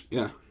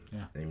 Yeah.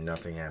 And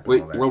nothing happened.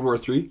 Wait, all that, World War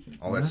III?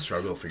 all that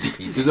struggle for your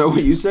people. Is that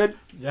what you said?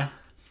 Yeah.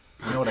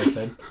 You know what I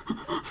said.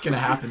 It's gonna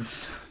happen. I'm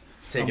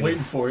Taking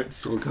waiting for it.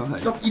 Oh god.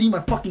 Stop eating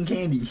my fucking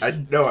candy.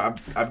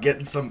 I'm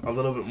getting a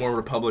little bit more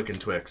Republican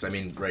Twix. I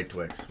mean, right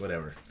Twix,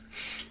 whatever.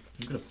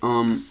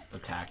 I'm gonna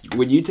attack you.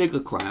 Would you take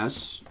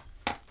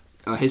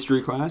a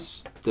history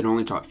class that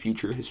only taught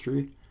future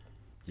history?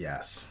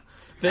 Yes.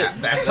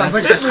 That sounds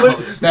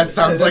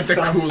like the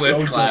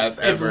coolest class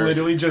ever. It's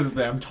literally just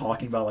them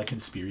talking about like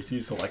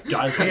conspiracies. So like,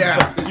 guys,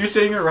 Yeah. you're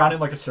sitting around in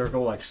like a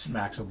circle, like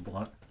smacks a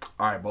blunt.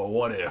 All right, but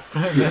what if?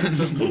 And then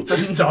just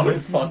the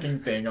dumbest fucking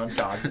thing on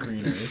God's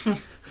green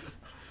earth.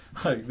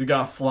 Like we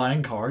got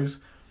flying cars,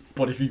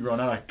 but if you run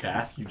out of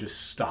gas, you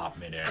just stop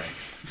midair.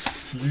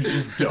 You're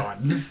just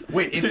done.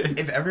 Wait,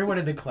 if everyone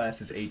in the class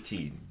is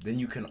 18, then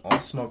you can all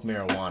smoke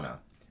marijuana.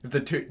 If the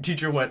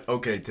teacher went,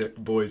 okay,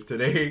 boys,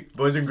 today,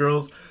 boys and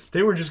girls,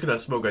 they were just going to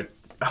smoke a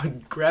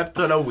crap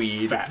ton of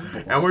weed, Fat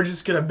boy. and we're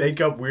just going to make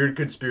up weird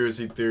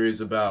conspiracy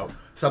theories about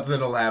something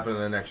that'll happen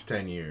in the next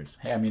 10 years.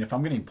 Hey, I mean, if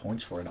I'm getting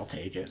points for it, I'll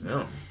take it.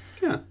 No.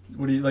 Yeah.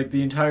 What do you like?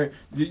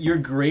 Your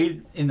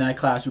grade in that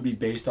class would be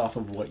based off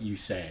of what you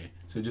say.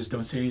 So just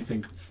don't say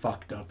anything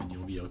fucked up, and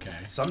you'll be okay.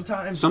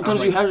 Sometimes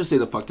You have to say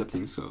the fucked up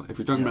things, though. If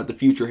you're talking about the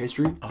future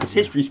history, because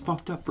history's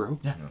fucked up, bro.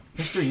 Yeah,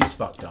 history is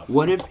fucked up.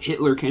 What if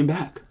Hitler came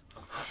back?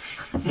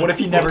 What if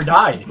he never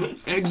died?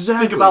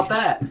 Exactly. Think about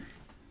that.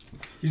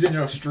 He's in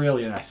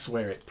Australia, and I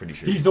swear it. Pretty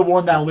sure He's the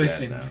one that dead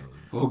listened. now.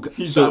 Oh, God.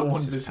 He's So that one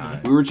it's just listening.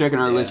 time. we were checking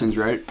our listens,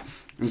 right?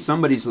 And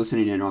somebody's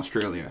listening in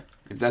Australia.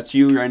 If that's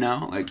you right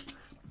now, like,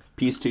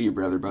 peace to you,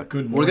 brother. But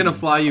Good We're morning. gonna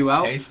fly you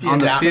out Tasty on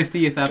the down.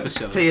 50th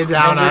episode. Take it And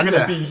down we're under.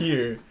 gonna be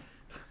here.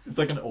 It's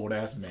like an old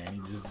ass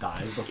man. He just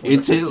dies before.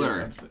 It's the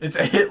Hitler. It's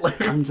a Hitler.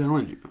 I'm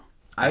telling you.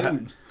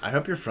 I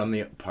hope you're from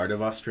the part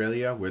of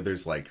Australia where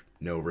there's like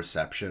no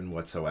reception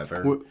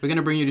whatsoever. We're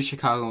gonna bring you to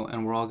Chicago,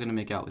 and we're all gonna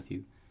make out with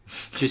you,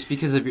 just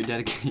because of your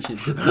dedication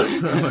to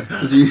them.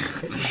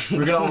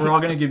 We're all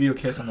gonna give you a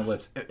kiss on the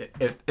lips,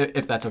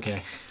 if that's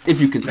okay.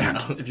 If you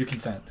consent. If you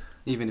consent.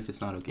 Even if it's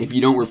not okay. If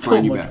you don't, we're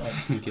flying you Oh my back. God.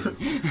 I'm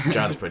kidding.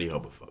 John's pretty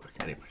homophobic.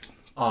 Anyway.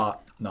 No,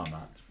 I'm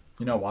not.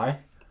 You know why?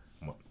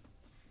 What?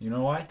 You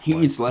know why? He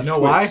eats left You know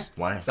why? Twix.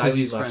 Why? I Because eat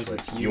he's left friends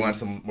Twix. with You want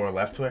some more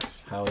left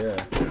Twix? Hell yeah.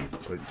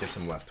 Get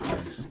some left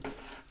Twix.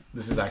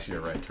 This is actually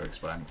a right Twix,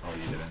 but I'll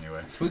eat it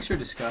anyway. Twix are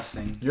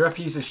disgusting. You're a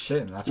piece of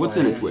shit, and that's What's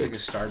why in I a hate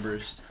Twix? Like a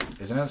Starburst.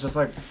 Isn't it just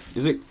like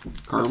Is it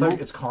it's caramel? like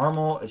it's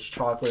caramel, it's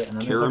chocolate,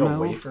 and then there's like a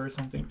Caramel? wafer or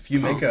something? If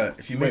you make a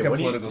Wait, what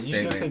do you- political did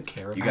you just statement, say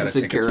caramel? you I gotta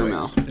said take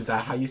caramel. a Twix. Is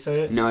that how you say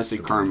it? No, I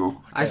said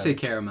caramel. I say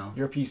caramel.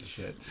 You're a piece of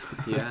shit.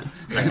 Yeah.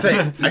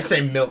 I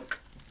say milk.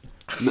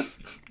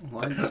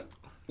 What?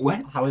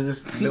 What? How is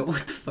this No,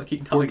 what the fuck are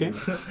you talking Okay.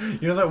 about?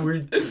 You know that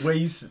weird way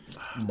you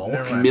milk?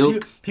 Never mind.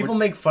 Milk. People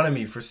make fun of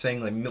me for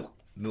saying like milk.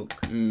 Milk.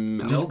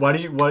 Why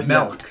do you what?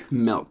 Milk.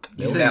 Milk.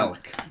 You say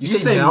Milk. You You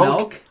say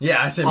milk?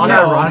 Yeah, I said milk.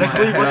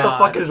 Unironically, what the God.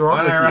 fuck is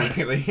wrong with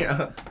Unironically,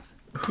 yeah.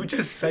 you? Who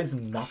just says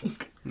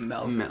milk?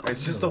 Milk. Milk.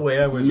 It's just the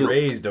way I was Milk.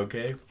 raised,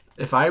 okay?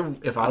 If I was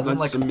I'd in like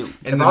like some milk.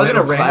 if In I the was in a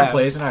middle random class.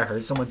 place and I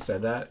heard someone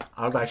said that,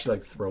 I would actually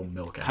like throw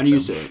milk at How do you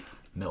them. say it?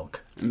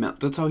 Milk? Milk.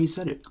 That's how he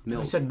said it. He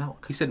Milk. said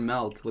milk. He said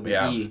milk with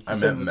Yeah, an E. I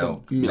said meant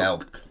milk.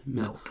 milk.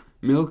 Milk.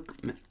 Milk.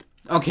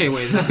 Okay,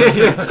 wait. We're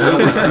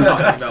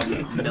talking about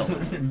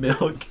milk.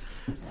 Milk.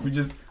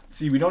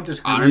 We don't I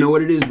discriminate. don't know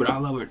what it is, but I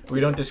love it. We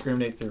don't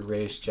discriminate through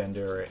race,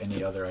 gender, or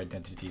any other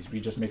identities.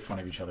 We just make fun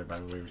of each other by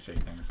the way we say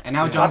things. And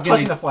now Stop John's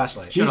touching gonna. the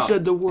flashlight. He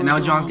said the word. And now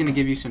John's wrong. gonna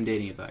give you some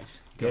dating advice.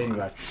 Dating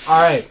advice.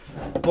 All right,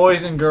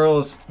 boys and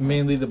girls,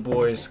 mainly the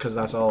boys, because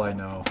that's all I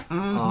know.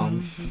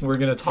 We're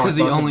gonna talk Because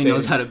about he only some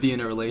knows dating how to be in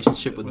a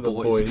relationship with the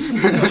boys.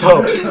 So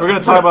we're gonna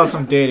talk about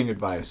some dating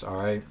advice. All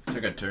right.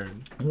 Took a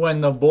turn.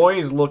 When the boy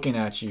is looking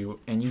at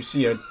you and you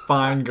see a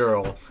fine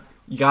girl,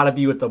 you gotta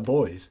be with the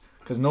boys,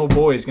 because no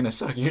boy is gonna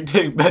suck your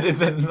dick better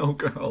than no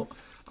girl.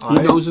 He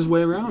knows his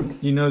way around.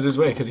 He knows his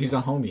way because he's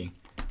a homie.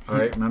 All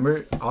right,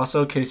 remember?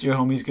 Also, kiss your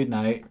homies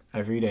goodnight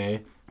every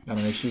day.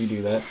 Gotta make sure you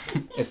do that.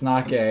 It's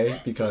not gay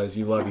because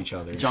you love each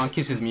other. John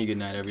kisses me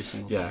goodnight every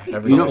single day. Yeah,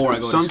 every You day. Before I know,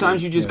 go to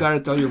sometimes sleep. you just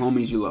gotta tell your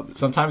homies you love them.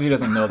 Sometimes he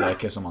doesn't know that I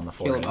kiss him on the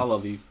forehead. Caleb, I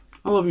love you.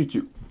 I love you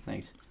too.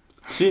 Thanks.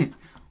 See,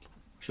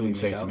 Should we You can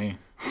say make it to out?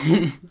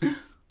 me.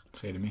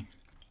 Say it to me.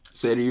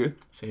 say to you,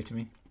 Say it to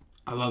me.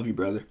 I love you,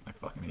 brother. I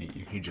fucking hate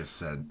you. He just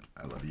said,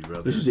 "I love you,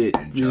 brother." This is it.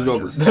 And This is John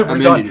over. just I'm said, We're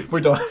ending done. it. We're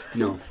done.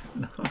 No.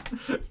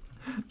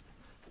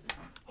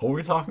 What were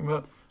we talking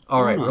about?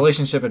 All right, I don't know.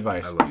 relationship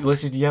advice. I love you.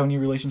 Ulysses, do you have any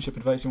relationship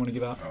advice you want to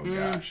give out? "Oh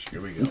gosh,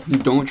 here we go."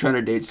 Don't try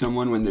to date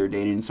someone when they're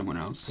dating someone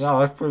else. Yeah,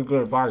 that's pretty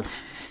good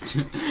advice.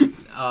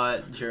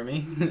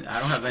 Jeremy, I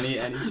don't have any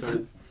sort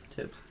of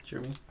tips.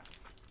 Jeremy.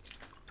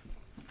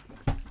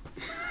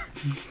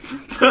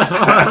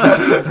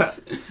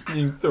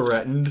 Being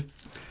threatened.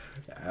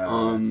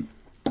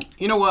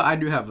 You know what? I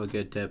do have a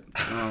good tip.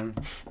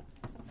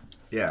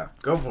 Yeah,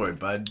 go for it,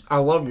 bud. I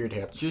love your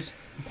tips. Just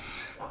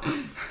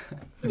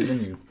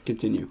Continue.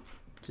 Continue.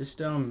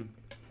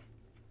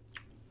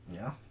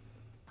 Yeah.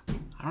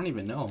 I don't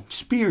even know.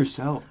 Just be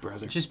yourself,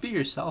 brother. Just be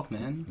yourself,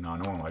 man. No,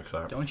 no one likes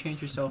that. Don't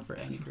change yourself for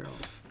any girl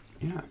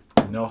Yeah.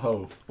 No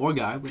hoe. or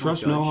guy. We don't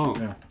Trust judge. no hoe.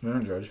 Yeah, we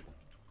don't judge.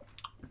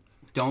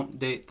 Don't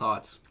date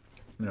thoughts.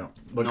 No,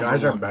 but Number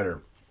guys are one.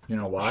 better. You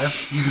know why?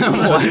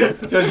 What?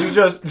 Because you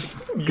just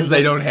Because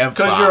they don't have.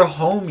 because you're thoughts.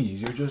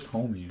 homies. You're just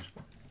homies.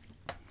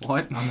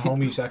 What? I'm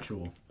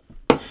homosexual.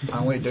 I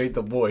only date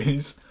the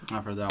boys.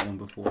 I've heard that one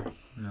before.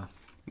 Yeah.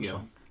 Yeah.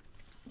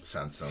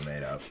 Sounds so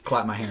made up.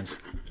 Clap my hands.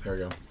 There we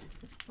go.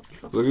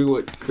 Look at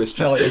what Chris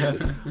Hell just yeah.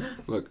 texted.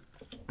 Look,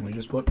 We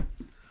just put.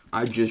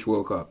 I just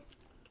woke up.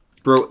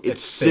 Bro,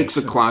 it's 6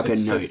 o'clock at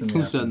It's 6 night. in the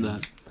Who said afternoon.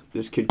 that?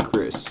 This kid,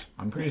 Chris.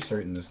 I'm pretty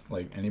certain this.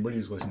 Like anybody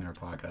who's listening to our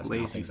podcast now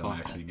Lazy thinks I'm fuck.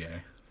 actually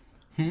gay.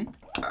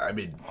 I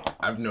mean,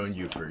 I've known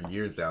you for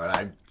years now,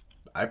 and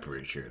I'm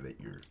pretty sure that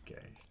you're gay.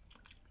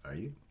 Are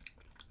you?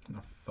 I'm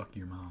gonna fuck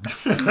your mom.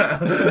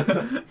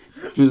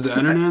 Is that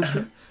an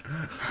answer?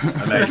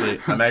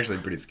 I'm actually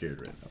pretty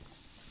scared right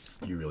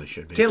now. You really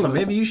should be. Caleb,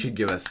 maybe you should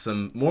give us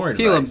some more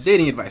advice. Caleb,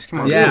 dating advice.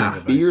 Come on. Yeah.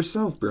 Be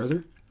yourself,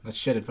 brother. That's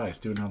shit advice.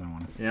 Do another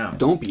one. Yeah.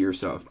 Don't be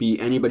yourself. Be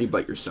anybody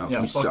but yourself.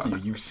 Yeah, you fuck suck. you.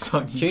 You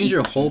suck. You Change piece your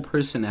of whole shit.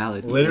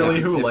 personality. Literally,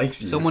 Yeah. who If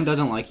likes you? someone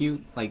doesn't like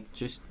you, like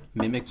just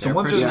mimic their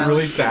Someone's just personality.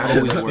 really sad It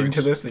always listening works.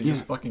 to this. They Yeah.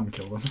 just fucking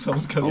kill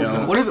themselves because Oh,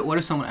 of this. what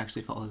if someone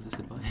actually follows this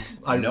advice?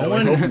 I No really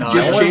one- hope not.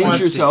 Just No one change wants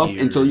to yourself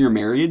hear. until you're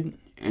married,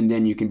 and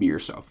then you can be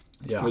yourself.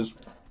 Yeah. Because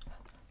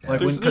Like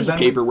there's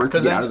paperwork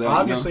to get out of that, you know?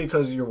 Obviously,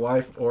 because your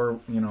wife or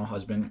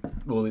husband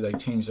will like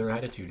change their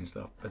attitude and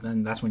stuff. But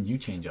then that's when you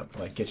change up,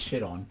 like get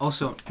shit on.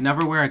 Also,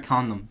 never wear a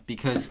condom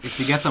because if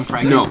you get them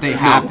pregnant, No, they no.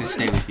 have to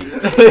stay with you.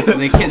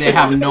 They can't. They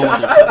have no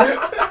other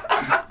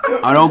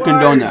choice. I don't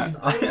condone that.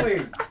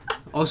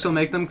 Also,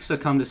 make them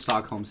succumb to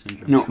Stockholm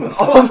syndrome. No,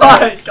 Oh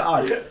my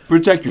god!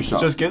 protect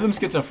yourself. Just give them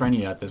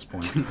schizophrenia at this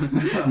point.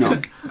 No.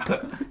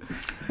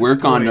 Wear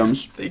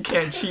condoms. They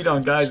can't cheat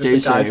on guys Stay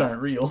if the guys safe.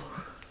 aren't real.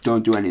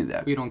 Don't do any of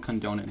that. We don't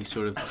condone any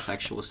sort of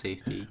sexual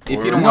safety. If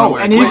Or- you don't No,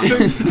 want and to wear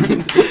he's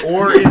condoms.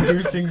 Or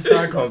inducing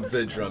Stockholm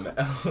syndrome.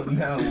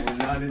 No, we're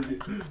not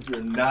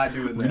doing that.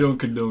 We don't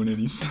condone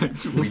any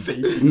sexual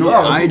safety. No,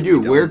 No, I do.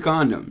 we Wear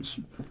don't. condoms.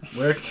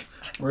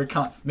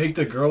 Make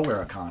the girl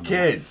wear a condom.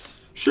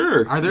 Kids.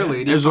 Sure. Are there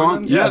ladies As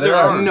long, condoms? yeah, there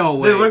are. No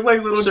way. They look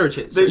like little. Search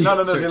it. They, Search no,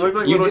 it. they Search look it.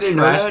 like You little didn't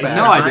know trash that? bags.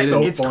 No, I It's didn't.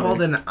 so It's funny.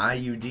 called an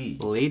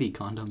IUD. Lady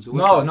condoms. What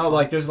No, the no, fuck?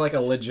 like there's like a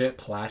legit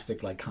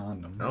plastic like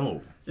condom.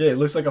 No. Yeah, it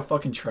looks like a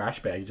fucking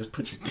trash bag. You just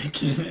put your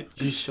dick in it.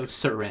 You just show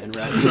saran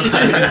wrap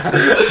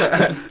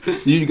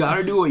inside. You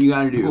gotta do what you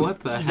gotta do. What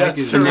the heck That's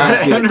is not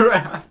that? good.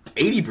 around.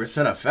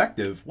 80%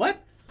 effective. What?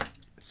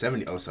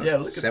 70. Oh, sorry. Yeah,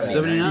 look at that.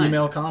 79.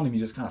 Female condom. You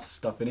just kind of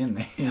stuff it in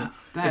there. Yeah,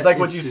 that It's like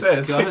what is you said.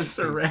 It's like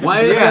disgusting. saran.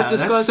 Why is Yeah, that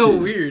that's disgusting? so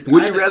weird.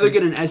 Would you rather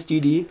get an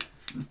STD?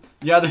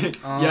 You either get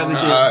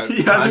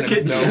condoms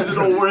don't.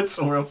 genital warts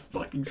or a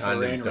fucking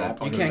Condoms saran don't. wrap.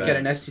 You under can't that. get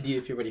an STD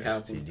if you already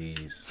have one.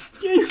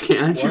 STDs. Yeah, you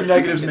can. Two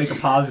negatives make a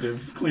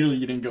positive. Clearly,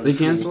 you didn't go. They to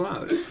school. cancel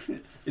out.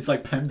 It's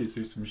like PEMDAS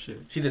or some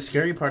shit. See, the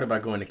scary part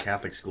about going to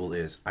Catholic school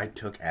is I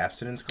took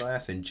abstinence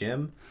class in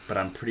gym, but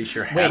I'm pretty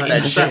sure half Wait, that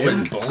in shit gym? was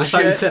I thought you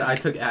bullshit. said I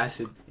took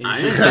acid. In I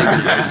gym. didn't take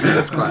an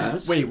abstinence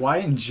class. Wait, why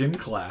in gym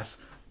class?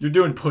 You're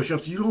doing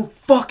push-ups. You don't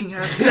fucking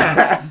have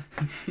sex.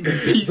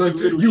 Piece of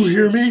little You shit.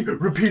 hear me?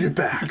 Repeat it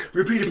back.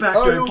 Repeat it back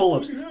during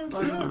pull-ups.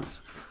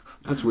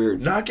 That's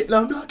weird. Knock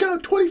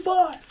out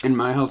 25. In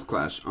my health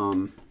class,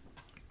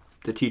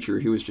 the teacher,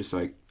 he was just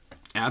like,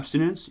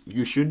 abstinence,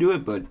 you should do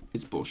it, but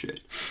it's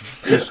bullshit.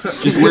 Just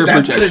wear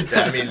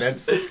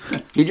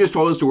protection. He just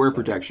told us to wear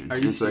protection. Are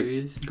you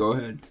serious? Like, go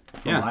ahead.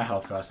 From my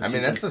health class.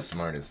 That's the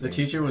smartest The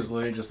thing. teacher was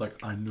literally just like,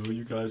 I know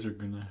you guys are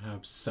gonna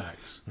have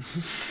sex,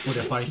 but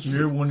if I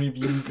hear one of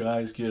you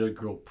guys get a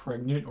girl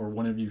pregnant or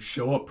one of you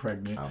show up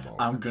pregnant,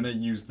 I'm gonna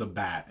use the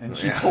bat. And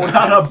she pulled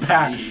out a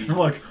bat. I'm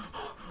like,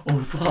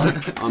 oh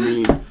fuck. I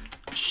mean,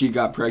 she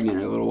got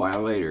pregnant a little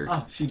while later.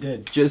 Oh, she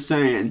did. Just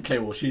saying. Okay,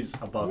 well, she's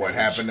above What age.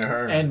 happened to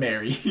her? And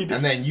married.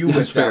 And then you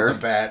That's whipped fair. out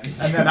the bat.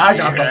 And then I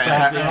got the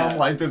bat, and I'm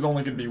like, there's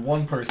only gonna be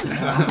one person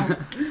now.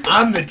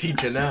 I'm the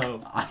teacher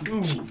now.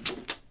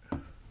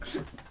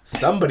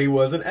 Somebody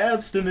wasn't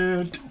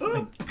abstinent.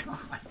 Oh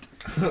my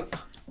god.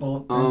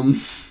 Well,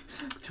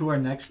 to our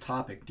next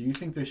topic, do you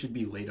think there should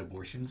be late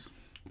abortions?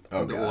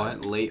 Oh The god.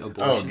 what? Late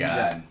abortion. Oh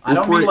god. I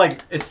don't Before- mean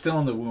like it's still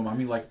in the womb. I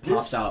mean like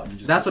pops out and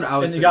just. That's what I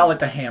was And you saying. got like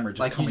the hammer just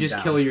Like you coming just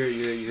down. kill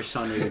your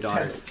son or your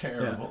daughter. That's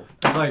terrible.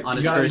 It's like On you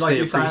his got, first like day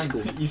you of sign,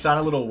 preschool. You sign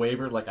a little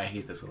waiver like I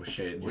hate this little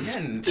shit. And We're you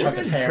getting, chuck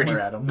a hammer pretty,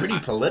 at him. pretty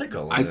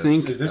political. in I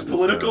think- Is this episode.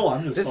 political?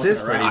 I'm just. This fucking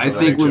is pretty around. I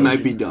think we Joking.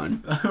 might be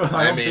done.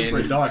 I don't mean- think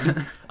we're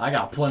done. I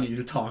got plenty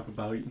to talk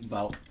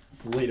about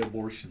late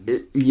abortions.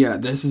 Yeah,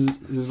 this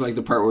is like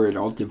the part where it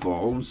all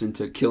devolves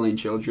into killing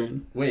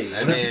children. Wait,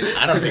 I mean,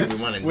 I don't think we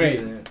want to Wait.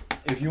 do that.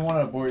 if you want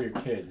to abort your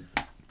kid,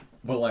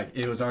 but like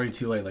it was already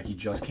too late, like he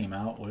just came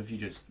out. What if you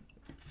just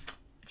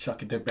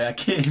chuck it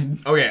back in?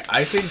 Okay,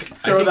 I think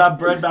Throw that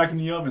bread back in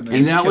the oven. Then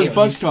And that was if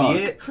Buzz you Talk.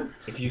 see it,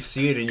 if you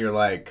see it and you're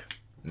like,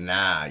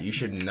 nah, you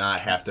should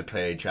not have to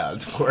pay child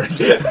support.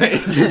 just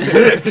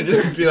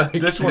be like,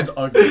 This one's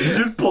ugly. You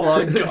just pull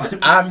out a gun.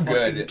 I'm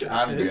good.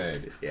 I'm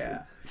good.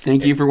 Yeah.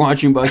 Thank you for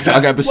watching Buzz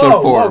Talk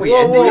episode 4.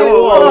 Whoa.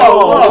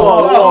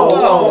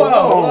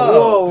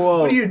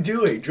 What are you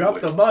doing? Drop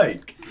the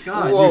mic.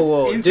 God,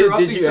 Whoa. you're Did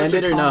interrupting you end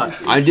such it a or not?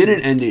 conversation. I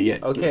didn't end it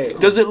yet. Okay.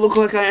 Does it look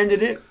like I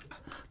ended it?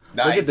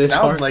 Nah, Look it at this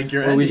sounds part like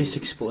you're where we ending. just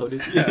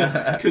exploded.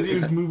 Because he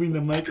was moving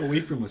the mic away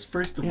from us.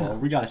 First of all,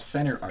 we gotta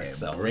center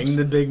ourselves. Bring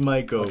the big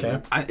mic over.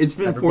 Okay. It's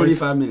been Everybody-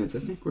 45 minutes. I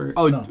think we're...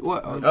 Oh, No.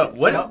 what?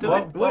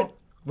 What?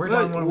 We're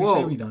done when we Whoa.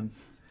 say we done.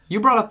 You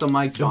brought up the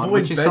mic, John,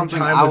 boy's which is something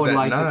bedtime I was would at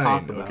like to 9,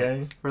 talk about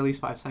okay? for at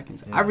least 5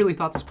 seconds. Yeah. I really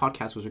thought this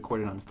podcast was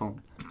recorded on the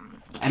phone,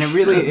 and it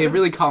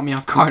really caught me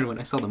off guard when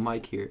I saw the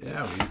mic here.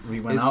 Yeah, we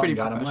went It's out pretty and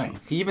got a professional.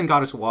 mic. He even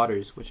got us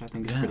waters, which I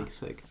think is Yeah. pretty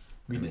sick.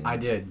 I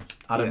did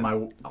out of my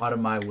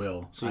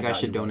will. So you I guys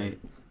got should donate.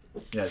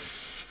 Yeah.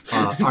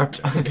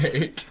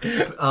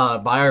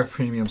 Buy our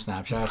premium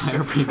Snapchats.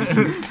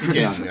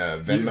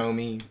 Venmo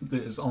me.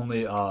 There's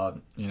only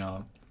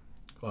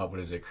what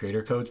is it?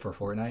 Creator codes for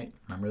Fortnite.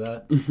 Remember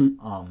that?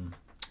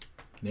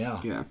 Yeah.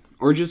 Yeah.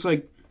 Or just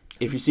like,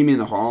 if you see me in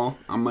the hall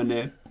on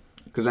Monday,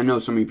 because I know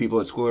so many people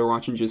at school are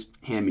watching, just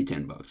hand me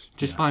 $10.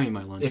 Just buy me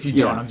my lunch. If you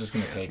Yeah. don't, I'm just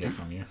gonna take it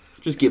from you.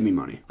 Just give me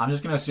money. I'm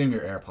just gonna assume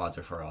your AirPods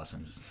are for us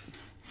and just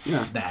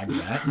snag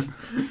that.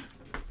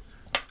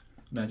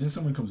 Imagine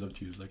someone comes up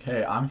to you and is like,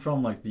 "Hey, I'm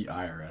from like the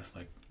IRS.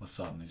 Like, what's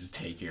up?" And they just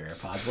take your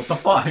AirPods. What the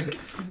fuck?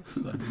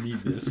 I need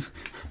this.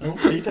 I don't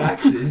pay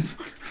taxes.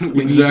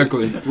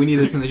 Exactly. We need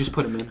this, and they just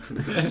put him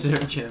in.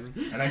 Start jamming.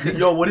 And I think,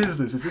 Yo, what is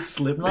this? Is this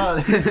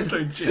Slipknot?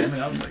 Start jamming.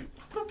 I was like,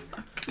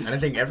 and I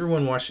think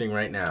everyone watching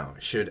right now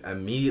should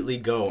immediately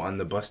go on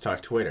the Bus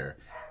Talk Twitter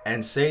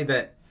and say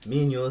that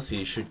me and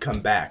Ulysses should come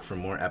back for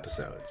more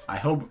episodes. I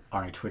hope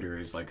our Twitter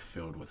is like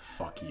filled with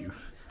 "fuck you."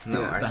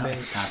 No, I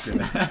think After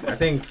that, I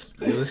think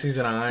Ulysses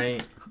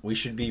and we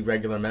should be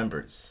regular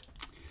members.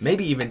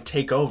 Maybe even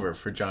take over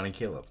for John and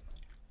Caleb.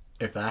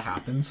 if that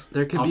happens,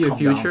 There could I'll be a come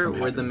down future from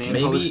where the heaven. main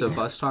Maybe- hosts of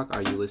Bus Talk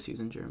are Ulises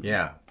and Jeremy.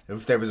 Yeah.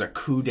 If there was a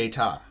coup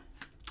d'etat.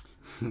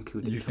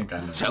 You think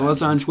I know? Tell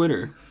us on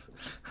Twitter.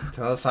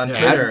 Tell us on Yeah.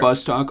 Twitter. At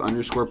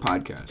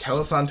BusTalk_podcast. Tell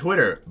us on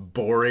Twitter.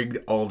 Boring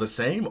all the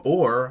same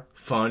or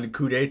fun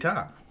coup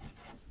d'etat.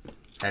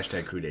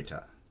 Hashtag coup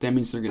d'etat. That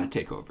means they're going to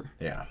take over.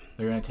 Yeah.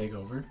 They're gonna take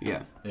over.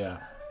 Yeah. Yeah,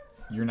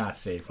 you're not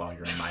safe while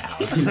you're in my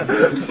house.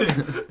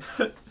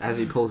 As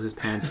he pulls his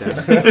pants down.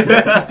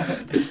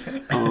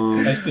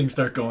 As things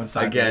start going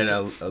sideways.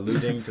 Again,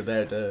 alluding to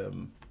that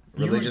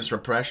religious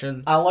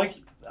repression. I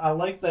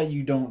like that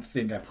you don't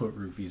think I put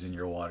roofies in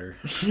your water.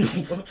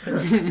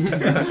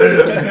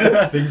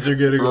 Things are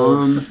gonna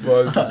go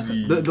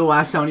fuzzy. The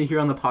last sound you hear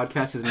on the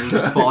podcast is me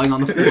just falling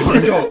on the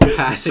floor,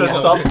 passing Just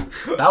out.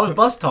 stop. That was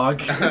bus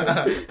talk.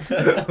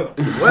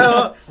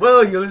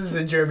 well, Ulysses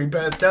and Jeremy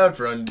passed out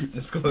for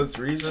undisclosed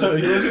reasons. So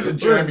Ulysses and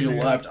Jeremy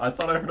left. I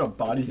thought I heard a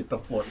body hit the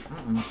floor.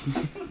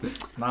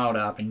 Not what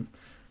happened.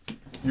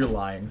 You're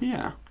lying.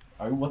 Yeah.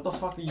 What the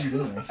fuck are you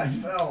doing? I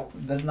fell.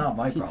 That's not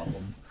my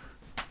problem.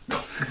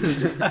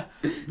 But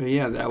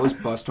yeah, that was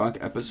Bus Talk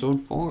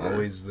episode 4.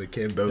 Always the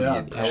Cambodian.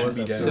 Yeah, that was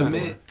Should be episode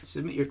down.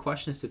 Submit your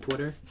questions to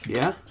Twitter.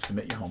 Yeah?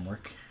 Submit your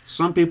homework.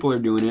 Some people are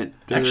doing it.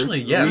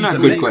 Actually, yeah, They're not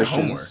submit good your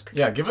questions. homework.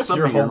 Yeah, give us Submit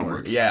your your homework.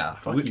 homework. Yeah,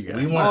 Fuck we, you guys.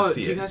 we want to Do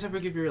see you it. guys ever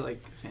give your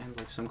fans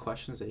some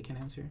questions that you can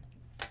answer?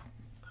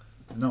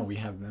 No, we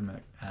have them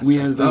ask We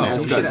us have them questions.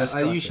 ask We should us.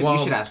 discuss You it. should, Well,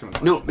 you should ask them a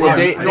question. No, Yeah,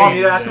 they, you want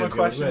me to ask they- them they-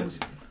 questions?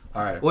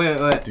 All right.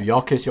 Wait. Do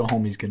y'all kiss your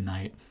homies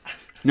goodnight?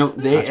 No,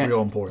 That's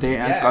real important. They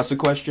ask us a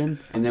question,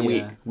 and then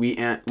Yeah. we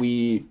ask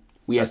the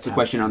Attempt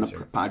question to on the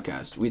answer.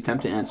 podcast. We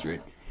attempt to answer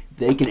it.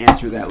 They can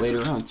answer that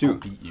later on too.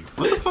 Beat you.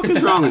 What the fuck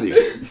is wrong with you?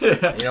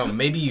 You know,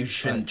 maybe you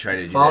shouldn't try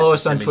to do Follow that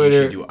us on system, and you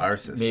Twitter. should do our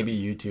system. Maybe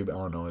YouTube. I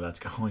don't know where that's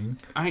going.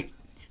 I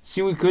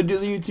see. We could do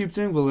the YouTube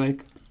thing, but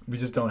like, We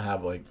just don't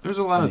have like. there's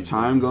a lot of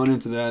time going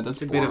into that.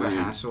 That's It's a bit of a boring.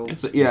 hassle.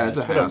 It's a It's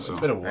hassle. It's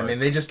a bit of work. I mean,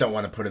 they just don't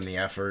want to put in the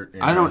effort.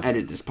 I don't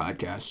edit this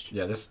podcast.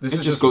 yeah, this It is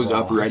just goes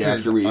up raw. right This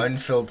after is we.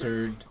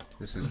 unfiltered.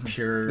 This is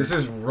pure. This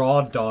is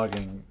raw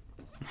dogging.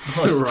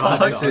 Raw Us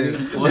talking. dog.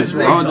 This is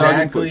raw dog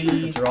exactly.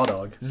 It's raw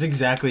dog. This is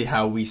exactly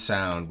how we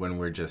sound when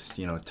we're just,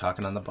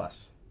 talking on the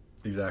bus.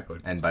 Exactly.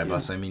 And by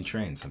bus, I mean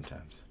train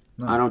sometimes.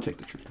 No, I don't take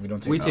the train. We don't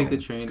take. We the take the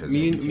train. train. 'cause Me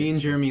you and take me and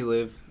the train. Jeremy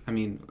live. I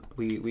mean,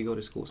 we go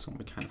to school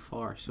somewhere kind of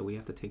far, so we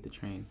have to take the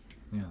train.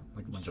 Yeah,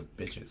 like a bunch of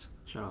bitches.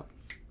 Shut up.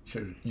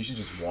 You should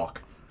just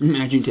walk.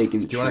 Imagine taking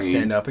the Do you train. want to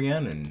stand up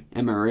again? And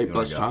Am I right? You wanna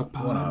Bus go? talk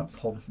You wanna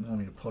pod. you want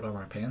me to pull down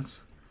my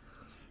pants?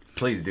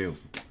 please do.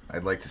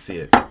 I'd like to see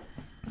it.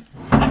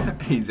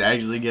 He's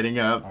actually getting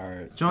up. All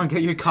right. John,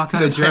 get your cock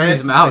out of The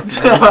Jeremy's pants.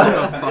 mouth.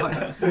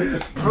 What the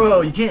fuck?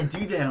 Bro, you can't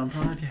do that on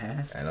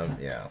podcast. I don't.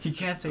 Yeah. He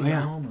can't say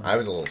yeah. homo. I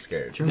was a little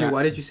scared. Jeremy, Yeah.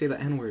 why did you say the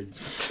N word?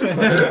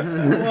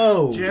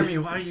 Whoa. Jeremy,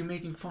 why are you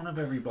making fun of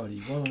everybody?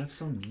 Whoa, that's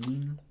so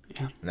mean.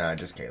 Nah,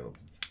 just Caleb.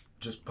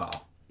 Just wow.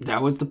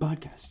 That was the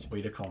podcast.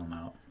 Way to call him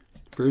out.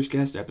 First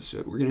guest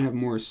episode. We're gonna have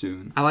more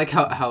soon. I like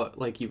how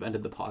like you've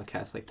ended the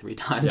podcast like 3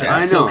 times. Yeah,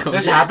 I know.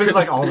 This happens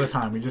like all the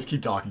time. We just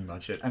keep talking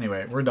about shit.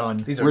 Anyway, we're done.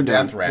 These We're are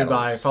done. death rattles.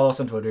 Goodbye. Follow us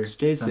on Twitter.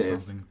 Stay Send safe.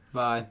 something.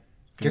 Bye.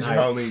 Kiss Good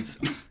your night.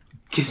 homies.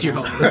 Kiss your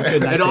Good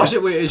homies. night, It all kiss.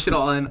 should wait. It should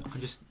all end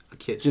on just a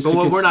kiss. Just But a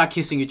we're kiss. not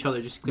kissing each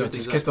other. Just clear No,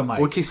 things just kiss up. the mic.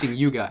 We're kissing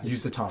you guys.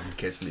 Use the tongue.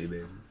 Kiss me,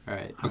 baby. All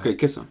right. Okay,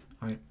 kiss them.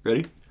 Alright.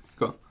 Ready?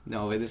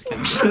 No, wait, this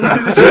can't.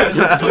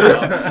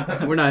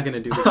 We're not gonna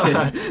do the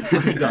kiss.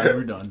 We're done.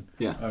 We're done.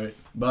 Yeah. All right.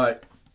 Bye.